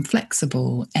become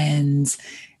flexible and,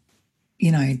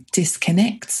 you know,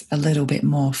 disconnect a little bit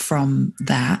more from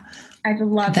that. I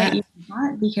love that you did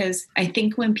that, because I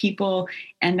think when people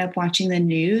end up watching the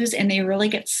news and they really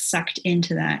get sucked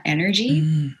into that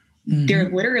energy, they're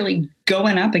literally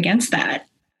going up against that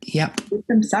with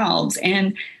themselves.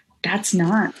 And that's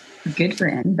not good for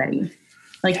anybody.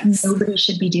 Like, nobody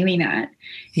should be doing that.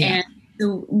 And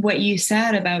so what you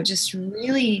said about just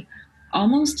really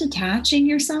almost detaching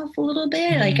yourself a little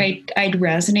bit, like I'd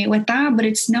resonate with that, but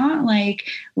it's not like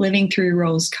living through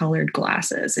rose-colored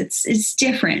glasses. It's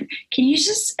different. Can you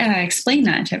just explain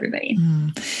that to everybody?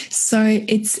 So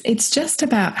it's just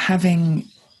about having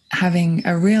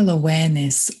a real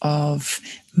awareness of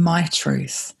my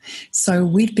truth. So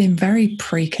we've been very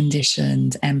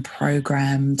preconditioned and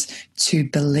programmed to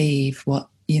believe what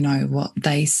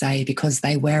they say because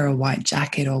they wear a white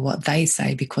jacket, or what they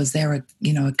say because they're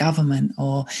a government,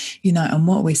 or, you know, and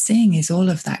what we're seeing is all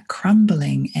of that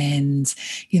crumbling and,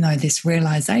 you know, this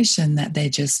realization that they're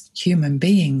just human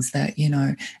beings that, you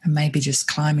know, are maybe just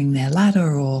climbing their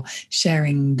ladder or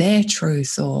sharing their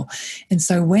truth, and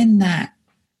so when that,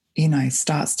 you know,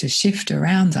 starts to shift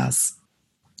around us,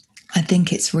 I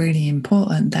think it's really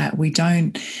important that we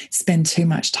don't spend too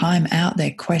much time out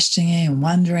there questioning and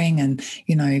wondering and,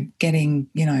 you know, getting,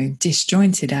 you know,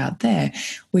 disjointed out there.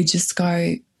 We just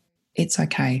go, it's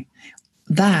okay.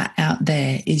 That out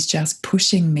there is just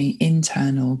pushing me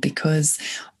internal, because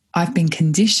I've been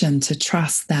conditioned to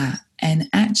trust that. And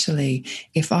actually,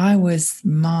 if I was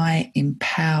my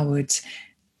empowered,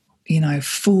 you know,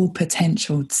 full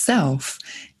potential self,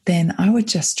 then I would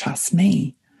just trust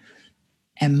me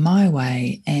and my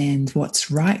way and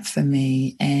what's right for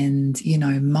me and, you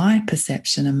know, my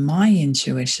perception and my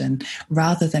intuition,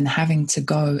 rather than having to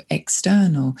go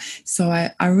external. So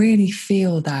I really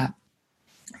feel that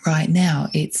right now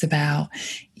it's about,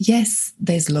 yes,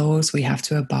 there's laws we have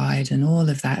to abide and all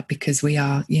of that, because we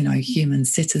are, you know, human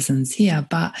citizens here,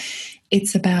 but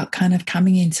it's about kind of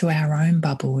coming into our own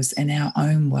bubbles and our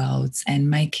own worlds and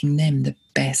making them the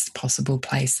best possible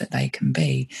place that they can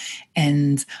be.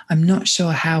 And I'm not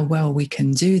sure how well we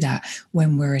can do that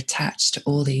when we're attached to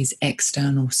all these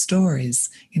external stories.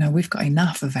 You know, we've got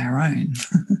enough of our own.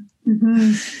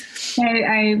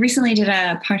 I recently did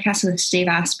a podcast with Dave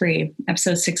Asprey,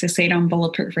 episode 668 on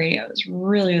Bulletproof Radio. It was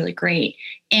really, really great.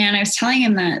 And I was telling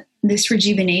him that this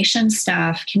rejuvenation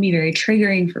stuff can be very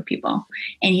triggering for people.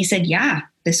 And he said, yeah,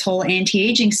 this whole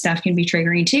anti-aging stuff can be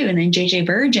triggering too. And then JJ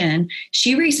Virgin,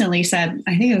 she recently said,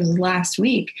 I think it was last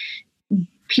week,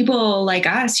 people like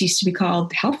us used to be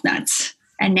called health nuts.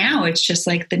 And now it's just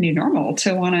like the new normal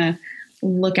to want to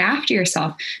look after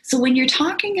yourself. So when you're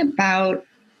talking about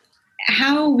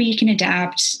how we can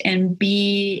adapt and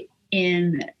be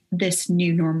in this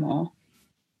new normal,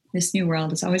 this new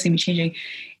world is always going to be changing.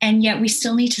 And yet we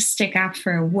still need to stick up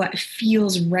for what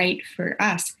feels right for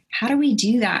us. How do we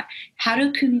do that? How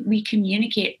do we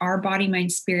communicate our body,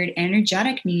 mind, spirit,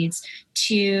 energetic needs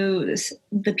to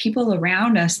the people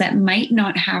around us that might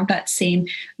not have that same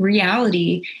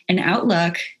reality and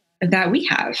outlook that we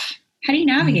have? How do you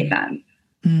navigate that?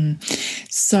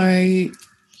 So,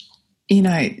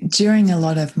 during a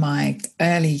lot of my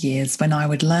early years, when I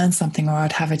would learn something or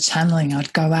I'd have a channeling,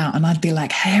 I'd go out and I'd be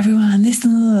like, hey, everyone,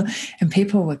 listen. And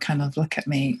people would kind of look at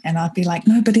me and I'd be like,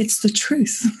 no, but it's the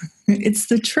truth. It's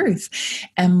the truth.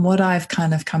 And what I've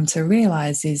kind of come to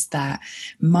realize is that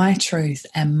my truth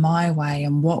and my way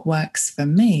and what works for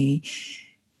me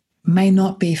may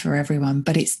not be for everyone,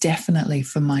 but it's definitely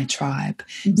for my tribe.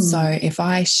 Mm-hmm. So if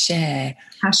I share...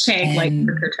 Hashtag like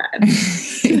for tribe.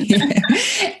 Yeah.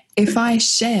 If I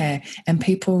share and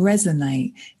people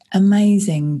resonate,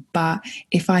 amazing. But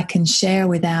if I can share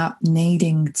without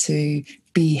needing to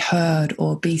be heard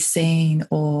or be seen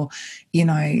or,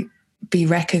 be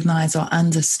recognized or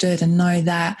understood, and know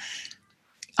that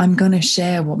I'm going to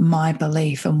share what my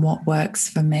belief and what works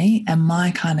for me and my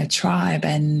kind of tribe,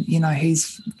 and,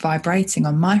 who's vibrating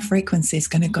on my frequency is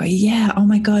going to go, yeah, oh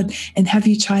my God. And have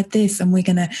you tried this? And we're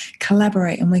going to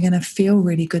collaborate and we're going to feel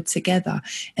really good together.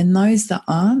 And those that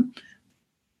aren't,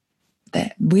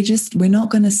 that we're not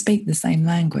going to speak the same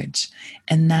language,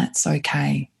 and that's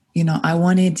okay. I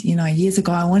wanted, years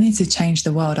ago, I wanted to change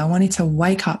the world. I wanted to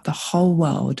wake up the whole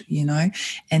world,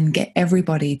 and get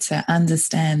everybody to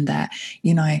understand that,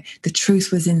 the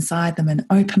truth was inside them, and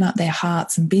open up their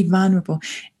hearts and be vulnerable.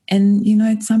 And,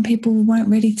 some people weren't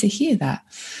ready to hear that.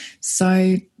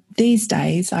 So these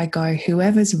days I go,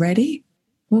 whoever's ready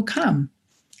will come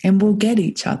and we'll get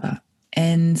each other.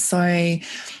 And so,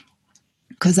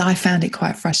 because I found it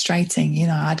quite frustrating,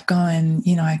 I'd go and,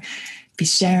 be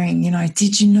sharing,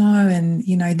 did you know, and,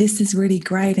 this is really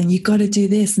great, and you got to do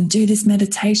this and do this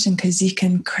meditation because you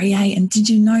can create, and did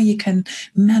you know you can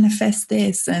manifest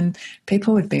this? And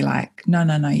people would be like, no,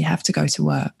 you have to go to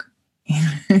work.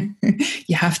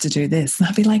 You have to do this. And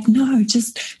I'd be like, no,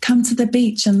 just come to the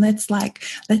beach and let's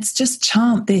just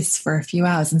chant this for a few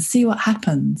hours and see what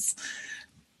happens.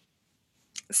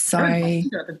 So,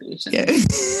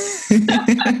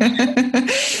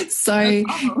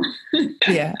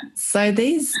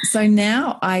 So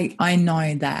now I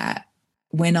know that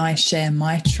when I share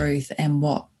my truth and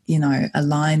what,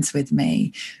 aligns with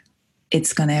me,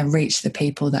 it's going to reach the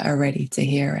people that are ready to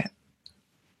hear it.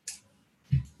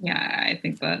 Yeah, I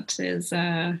think that is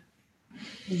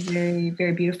very,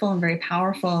 very beautiful and very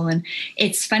powerful. And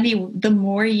it's funny, the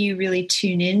more you really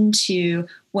tune into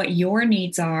what your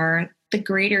needs are, the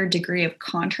greater degree of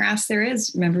contrast there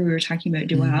is. Remember, we were talking about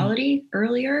duality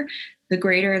earlier. The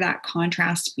greater that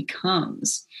contrast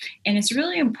becomes. And it's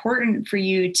really important for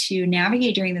you to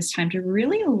navigate during this time to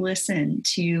really listen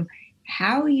to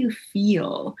how you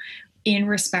feel in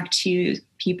respect to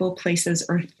people, places,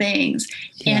 or things,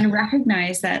 and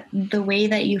recognize that the way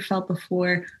that you felt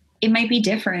before, it might be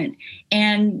different.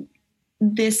 And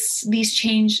these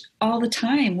change all the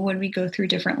time when we go through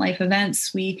different life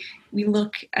events. We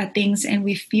look at things and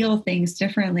we feel things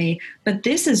differently. But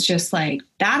this is just like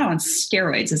that on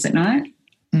steroids, is it not?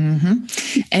 Mm-hmm.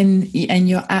 And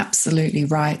you're absolutely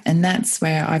right. And that's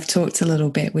where I've talked a little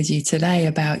bit with you today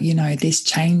about, this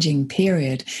changing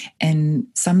period. And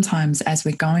sometimes as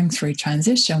we're going through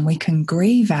transition, we can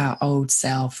grieve our old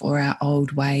self or our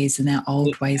old ways and our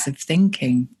old ways of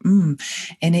thinking. And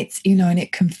it's, and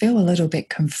it can feel a little bit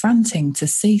confronting to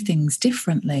see things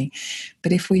differently.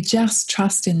 But if we just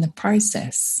trust in the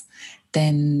process,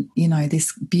 then,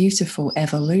 this beautiful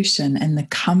evolution and the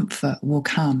comfort will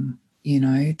come.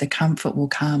 The comfort will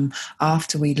come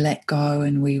after we let go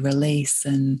and we release.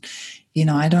 And,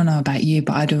 I don't know about you,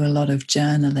 but I do a lot of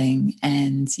journaling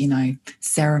and,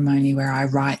 ceremony where I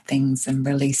write things and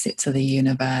release it to the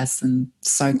universe and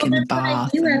soak in the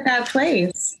bath. You at that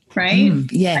place, right?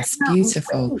 Yes,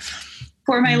 beautiful.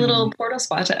 For my little portal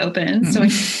spot to open. So I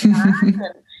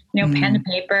can pen and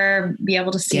paper, be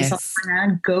able to see Salt Spring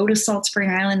Island, go to Salt Spring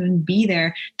Island and be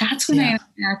there. That's when I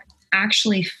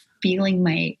actually feeling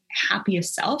my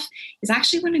happiest self is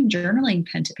actually when I'm journaling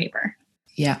pen to paper.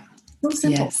 Yeah. So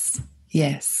simple.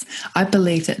 Yes. I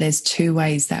believe that there's two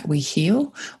ways that we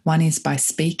heal. One is by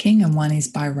speaking and one is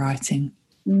by writing.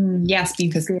 Yes. Be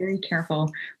very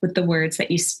careful with the words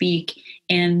that you speak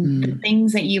and the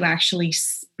things that you actually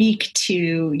speak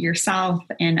to yourself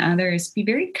and others. Be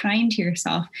very kind to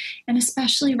yourself. And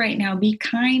especially right now, be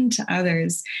kind to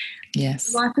others.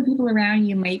 Yes. Lots of people around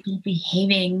you might be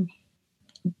behaving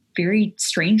very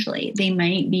strangely. They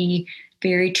might be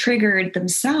very triggered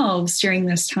themselves during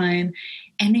this time.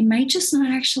 and they might just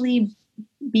not actually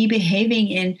be behaving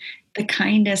in the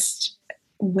kindest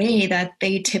way that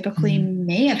they typically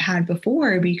may have had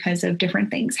before because of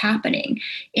different things happening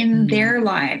in their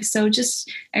lives. So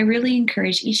I really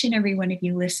encourage each and every one of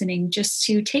you listening just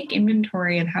to take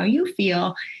inventory of how you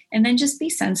feel and then just be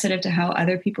sensitive to how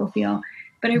other people feel.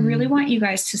 But I really want you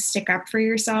guys to stick up for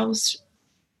yourselves,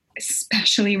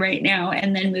 especially right now,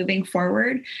 and then moving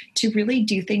forward to really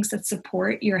do things that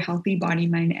support your healthy body,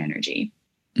 mind, energy.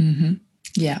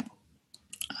 Yeah.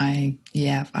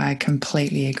 I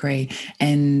completely agree.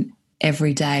 And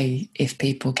every day, if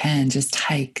people can, just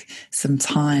take some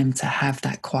time to have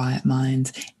that quiet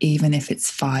mind, even if it's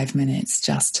 5 minutes,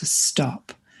 just to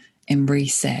stop and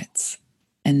reset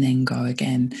and then go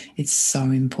again. It's so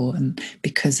important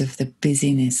because of the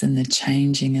busyness and the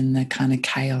changing and the kind of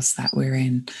chaos that we're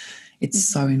in. It's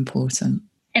so important.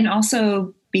 And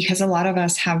also, because a lot of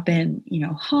us have been,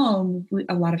 home,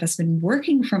 a lot of us have been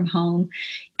working from home,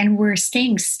 and we're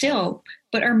staying still,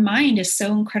 but our mind is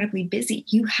so incredibly busy.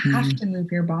 You have to move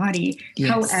your body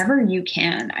however you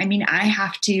can. I mean, I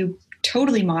have to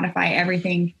totally modify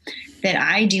everything that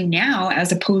I do now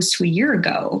as opposed to a year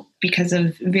ago because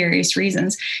of various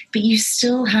reasons, but you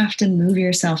still have to move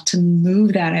yourself to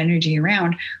move that energy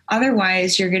around.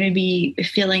 Otherwise, you're going to be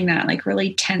feeling that like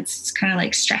really tense, kind of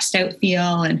like stressed out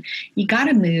feel, and you got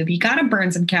to move, you got to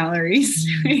burn some calories.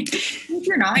 Right? If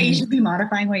you're not, you should be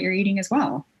modifying what you're eating as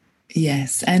well.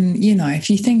 Yes. And, if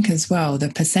you think as well, the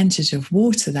percentage of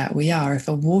water that we are, if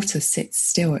the water sits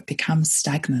still, it becomes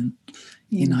stagnant,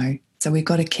 So we've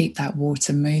got to keep that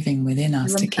water moving within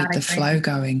us to keep the flow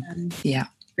going. Yeah.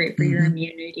 Great for your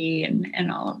immunity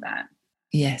and all of that.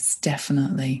 Yes,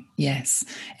 definitely. Yes.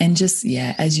 And just,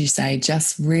 as you say,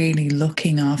 just really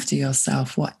looking after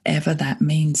yourself, whatever that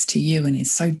means to you. And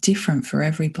it's so different for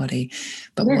everybody,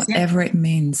 but whatever it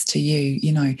means to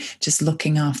you, just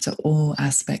looking after all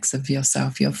aspects of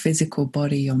yourself, your physical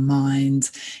body, your mind,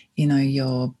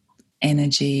 your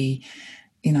energy,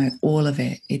 all of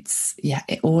it.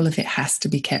 All of it has to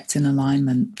be kept in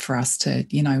alignment for us to,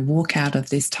 walk out of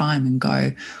this time and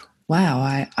go,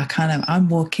 wow, I'm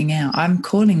walking out. I'm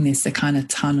calling this a kind of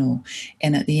tunnel.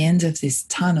 And at the end of this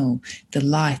tunnel, the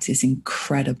light is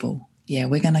incredible. Yeah,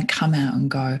 we're going to come out and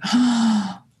go,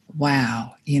 oh,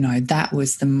 wow, that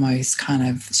was the most kind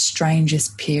of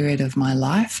strangest period of my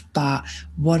life. But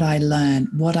what I learned,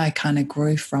 what I kind of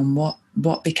grew from,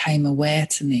 what became aware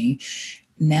to me,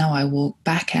 now I walk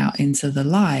back out into the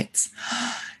light,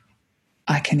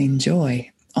 I can enjoy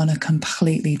on a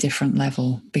completely different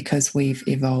level because we've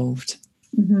evolved.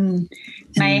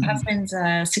 My husband's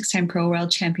a 6-time pro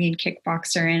world champion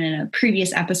kickboxer, and in a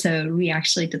previous episode, we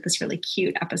actually did this really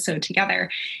cute episode together.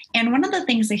 And one of the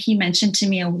things that he mentioned to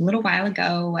me a little while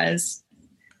ago was,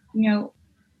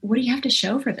 what do you have to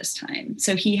show for this time?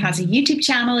 So he has a YouTube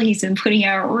channel. He's been putting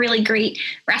out really great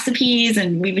recipes,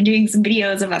 and we've been doing some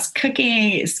videos of us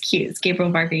cooking. It's cute. It's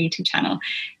Gabriel Varga YouTube channel.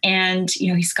 And,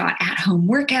 he's got at-home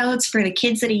workouts for the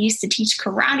kids that he used to teach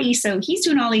karate. So he's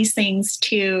doing all these things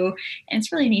too. And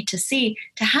it's really neat to see,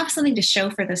 to have something to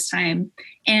show for this time.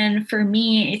 And for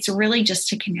me, it's really just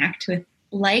to connect with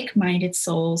like-minded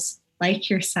souls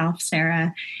like yourself,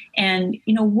 Sarah. And,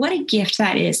 what a gift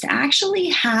that is to actually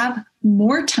have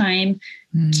more time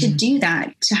to do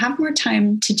that, to have more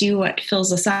time to do what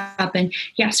fills us up. And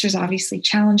yes, there's obviously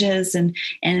challenges and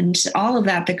all of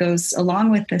that goes along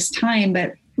with this time,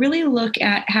 but really look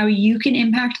at how you can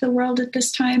impact the world at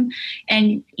this time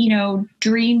and,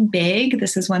 dream big.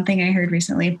 This is one thing I heard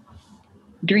recently.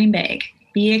 Dream big,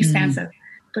 be expansive,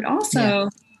 but also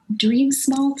dream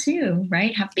small too,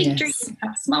 right? Have big dreams,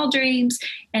 have small dreams,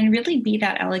 and really be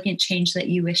that elegant change that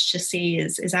you wish to see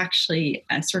is actually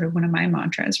sort of one of my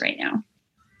mantras right now.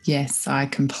 Yes, I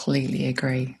completely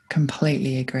agree.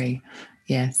 Completely agree.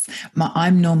 Yes.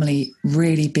 I'm normally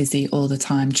really busy all the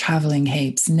time, traveling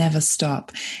heaps, never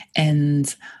stop.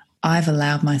 And I've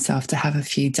allowed myself to have a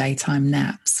few daytime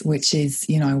naps, which is,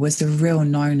 was a real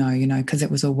no-no, because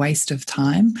it was a waste of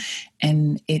time.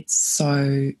 And it's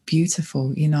so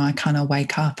beautiful. I kind of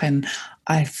wake up and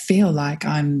I feel like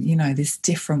I'm, this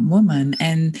different woman.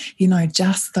 And,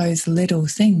 just those little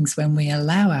things when we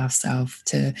allow ourselves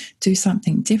to do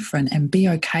something different and be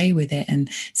okay with it and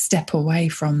step away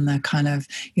from the kind of,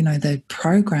 the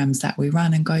programs that we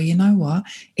run and go, you know what,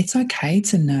 it's okay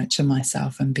to nurture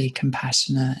myself and be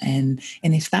compassionate. And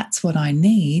if that's what I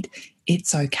need,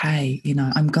 it's okay.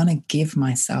 I'm going to give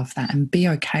myself that and be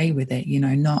okay with it,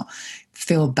 not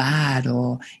feel bad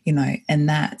or, and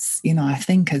that's, I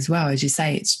think as well, as you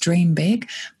say, it's dream big,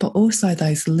 but also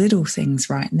those little things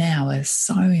right now are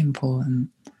so important.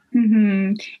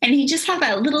 Mm-hmm. And you just have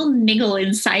that little niggle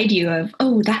inside you of,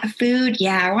 oh, that food.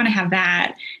 Yeah, I want to have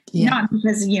that. Yeah. Not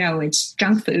because, it's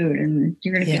junk food and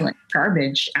you're going to feel like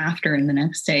garbage after and the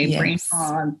next day, brain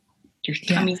fog, your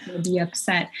tummy's going to be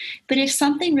upset. But if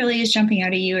something really is jumping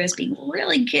out at you as being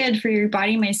really good for your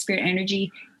body, mind, spirit, energy,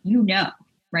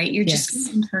 right? You're just going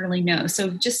to internally know. So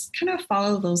just kind of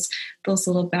follow those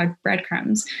little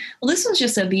breadcrumbs. Well, this was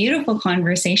just a beautiful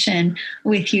conversation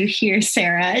with you here,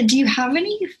 Sarah. Do you have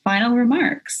any final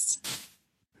remarks?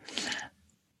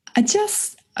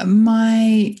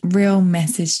 My real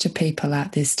message to people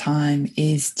at this time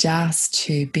is just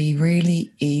to be really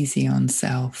easy on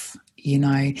self.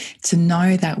 To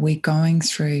know that we're going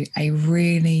through a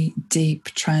really deep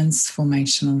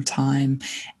transformational time.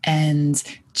 And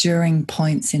during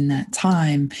points in that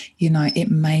time,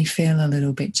 it may feel a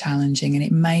little bit challenging and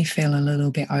it may feel a little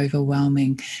bit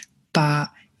overwhelming, but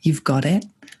you've got it.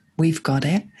 We've got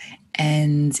it.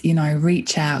 And,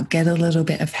 reach out, get a little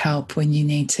bit of help when you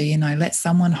need to, let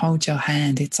someone hold your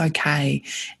hand. It's okay.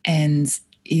 And,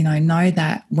 know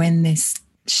that when this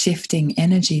shifting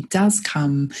energy does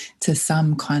come to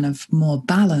some kind of more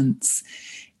balance,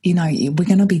 we're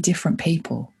going to be different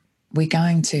people. We're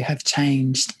going to have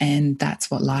changed, and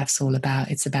that's what life's all about.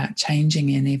 It's about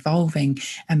changing and evolving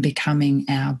and becoming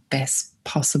our best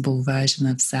possible version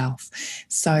of self.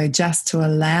 So just to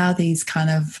allow these kind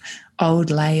of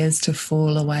old layers to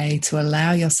fall away, to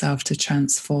allow yourself to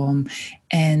transform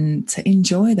and to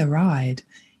enjoy the ride.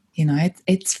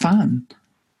 It's fun.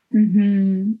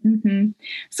 Mm-hmm, mm-hmm.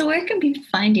 So where can people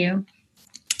find you?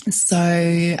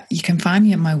 So you can find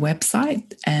me at my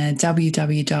website,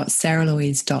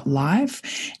 www.sarahlouise.live.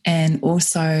 And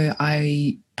also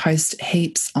I post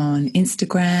heaps on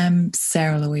Instagram,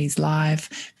 Sarah Louise Live,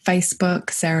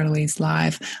 Facebook, Sarah Louise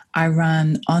Live. I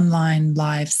run online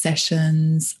live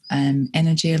sessions,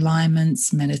 energy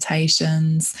alignments,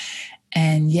 meditations.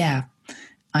 And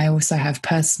I also have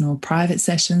personal private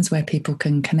sessions where people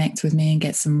can connect with me and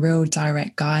get some real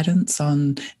direct guidance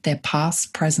on their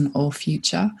past, present, or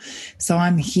future. So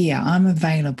I'm here. I'm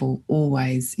available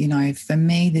always. For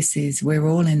me, we're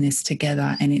all in this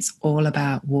together, and it's all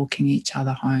about walking each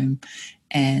other home.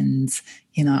 And,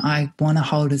 I want to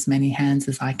hold as many hands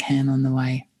as I can on the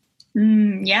way.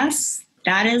 Yes.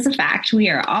 That is a fact. We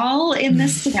are all in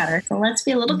this together. So let's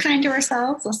be a little kind to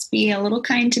ourselves. Let's be a little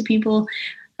kind to people,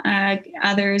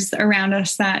 others around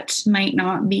us that might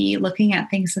not be looking at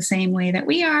things the same way that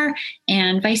we are,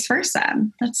 and vice versa.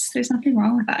 There's nothing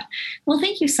wrong with that. Well,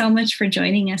 thank you so much for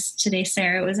joining us today,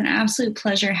 Sarah. It was an absolute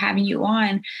pleasure having you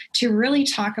on to really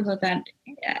talk about that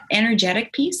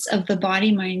energetic piece of the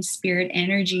body, mind, spirit,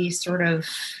 energy sort of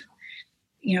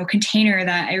container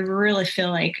that I really feel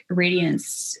like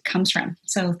radiance comes from.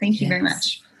 So thank you very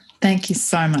much. Thank you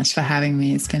so much for having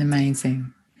me. It's been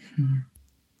amazing.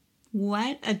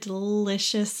 What a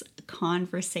delicious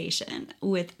conversation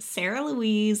with Sarah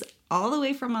Louise, all the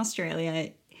way from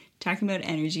Australia, talking about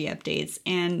energy updates.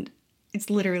 And it's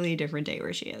literally a different day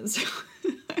where she is.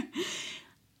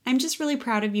 I'm just really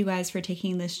proud of you guys for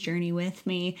taking this journey with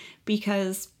me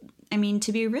because,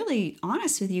 to be really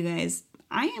honest with you guys,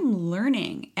 I am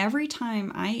learning every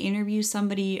time I interview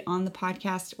somebody on the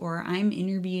podcast, or I'm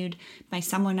interviewed by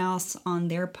someone else on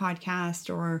their podcast,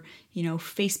 or,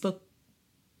 Facebook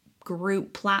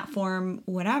group, platform,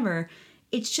 whatever.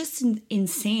 It's just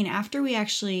insane. After we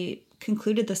actually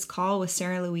concluded this call with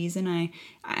Sarah Louise and I,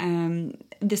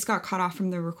 this got cut off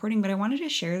from the recording, but I wanted to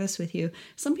share this with you.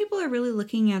 Some people are really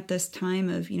looking at this time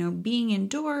of, being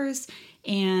indoors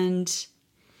and,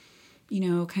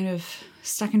 kind of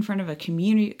stuck in front of a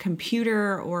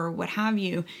computer or what have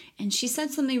you. And she said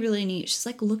something really neat. She's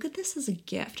like, look at this as a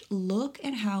gift. Look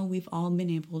at how we've all been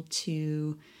able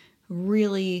to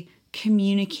really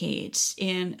communicate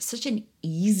in such an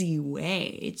easy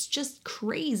way. It's just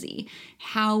crazy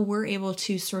how we're able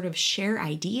to sort of share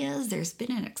ideas. There's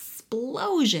been an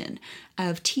explosion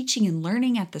of teaching and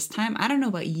learning at this time. I don't know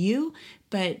about you,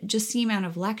 but just the amount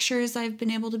of lectures I've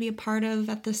been able to be a part of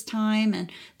at this time, and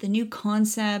the new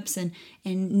concepts and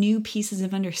new pieces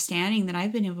of understanding that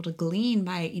I've been able to glean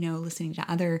by, listening to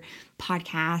other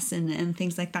podcasts and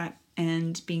things like that,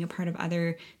 and being a part of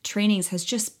other trainings has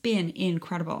just been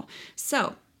incredible.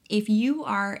 So if you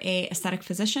are an aesthetic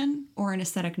physician or an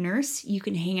aesthetic nurse, you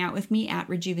can hang out with me at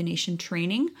Rejuvenation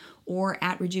Training or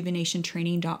at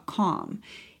rejuvenationtraining.com.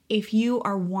 If you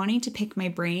are wanting to pick my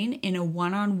brain in a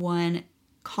one-on-one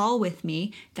call with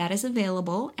me, that is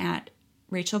available at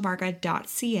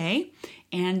rachelvarga.ca,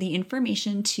 and the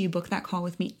information to book that call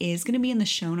with me is going to be in the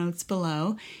show notes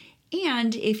below.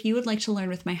 And if you would like to learn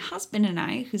with my husband and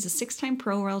I, who's a 6-time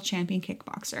pro world champion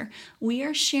kickboxer, we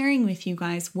are sharing with you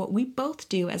guys what we both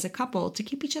do as a couple to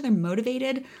keep each other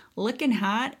motivated, looking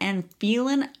hot, and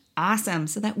feeling awesome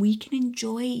so that we can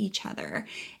enjoy each other.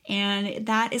 And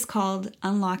that is called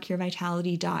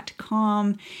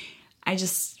unlockyourvitality.com.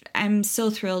 I'm so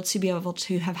thrilled to be able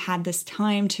to have had this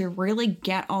time to really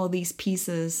get all these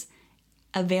pieces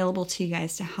available to you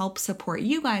guys to help support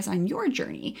you guys on your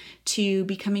journey to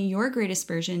becoming your greatest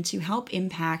version, to help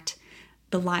impact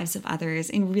the lives of others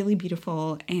in really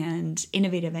beautiful and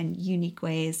innovative and unique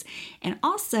ways. And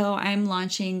also, I'm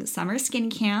launching Summer Skin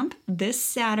Camp this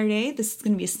Saturday. This is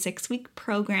going to be a 6-week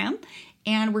program.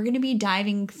 And we're going to be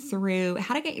diving through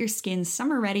how to get your skin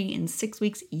summer ready in 6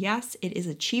 weeks. Yes, it is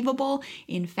achievable.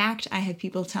 In fact, I have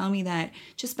people tell me that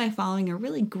just by following a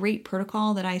really great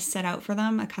protocol that I set out for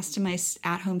them, a customized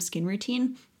at-home skin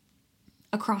routine,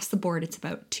 across the board, it's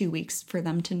about 2 weeks for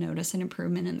them to notice an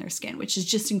improvement in their skin, which is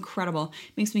just incredible.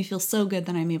 It makes me feel so good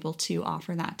that I'm able to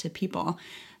offer that to people.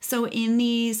 So in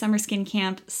the Summer Skin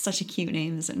Camp, such a cute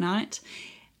name, is it not?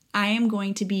 I am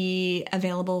going to be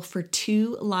available for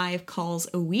 2 live calls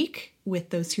a week with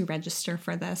those who register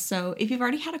for this. So if you've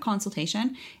already had a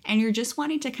consultation and you're just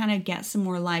wanting to kind of get some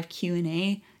more live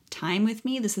Q&A time with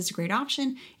me, this is a great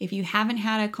option. If you haven't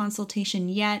had a consultation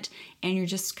yet and you're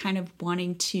just kind of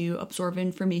wanting to absorb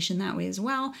information that way as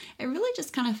well, I really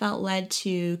just kind of felt led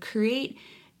to create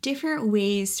different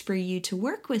ways for you to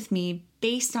work with me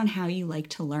based on how you like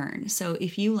to learn. So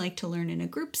if you like to learn in a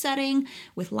group setting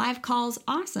with live calls,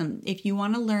 awesome. If you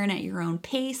want to learn at your own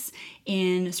pace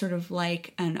in sort of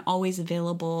like an always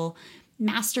available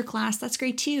masterclass, that's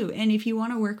great too. And if you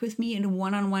want to work with me in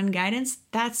one-on-one guidance,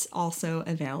 that's also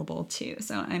available too.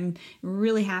 So I'm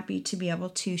really happy to be able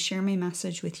to share my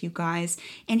message with you guys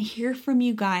and hear from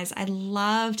you guys. I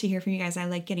love to hear from you guys. I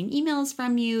like getting emails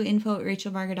from you,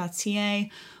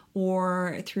 info@rachelvarga.ca,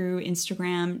 or through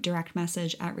Instagram, direct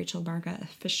message at Rachel Varga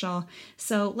Official.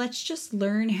 So let's just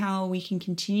learn how we can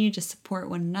continue to support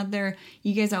one another.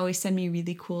 You guys always send me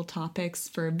really cool topics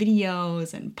for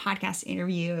videos and podcast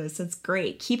interviews. That's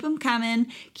great. Keep them coming.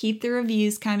 Keep the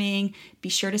reviews coming. Be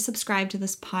sure to subscribe to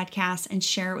this podcast and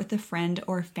share it with a friend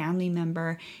or family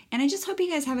member. And I just hope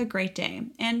you guys have a great day.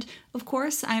 And of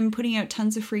course, I'm putting out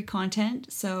tons of free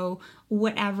content. So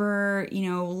whatever,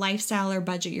 lifestyle or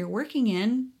budget you're working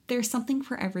in, there's something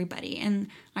for everybody. And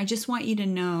I just want you to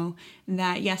know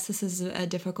that, yes, this is a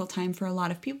difficult time for a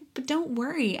lot of people, but don't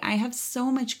worry. I have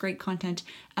so much great content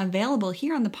available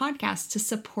here on the podcast to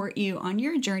support you on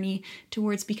your journey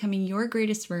towards becoming your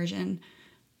greatest version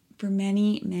for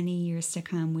many, many years to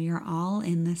come. We are all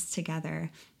in this together.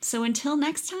 So until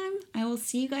next time, I will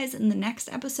see you guys in the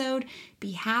next episode.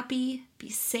 Be happy, be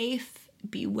safe,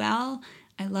 be well.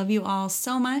 I love you all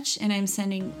so much, and I'm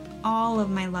sending all of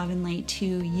my love and light to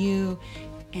you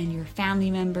and your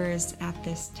family members at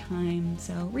this time.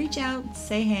 So reach out,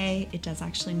 say hey. It does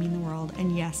actually mean the world.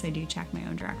 And yes, I do check my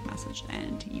own direct message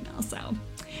and email. So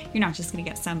you're not just going to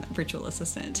get some virtual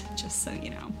assistant, just so you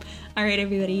know. All right,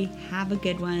 everybody, have a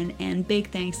good one. And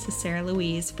big thanks to Sarah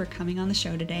Louise for coming on the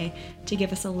show today to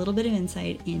give us a little bit of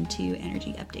insight into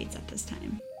energy updates at this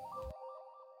time.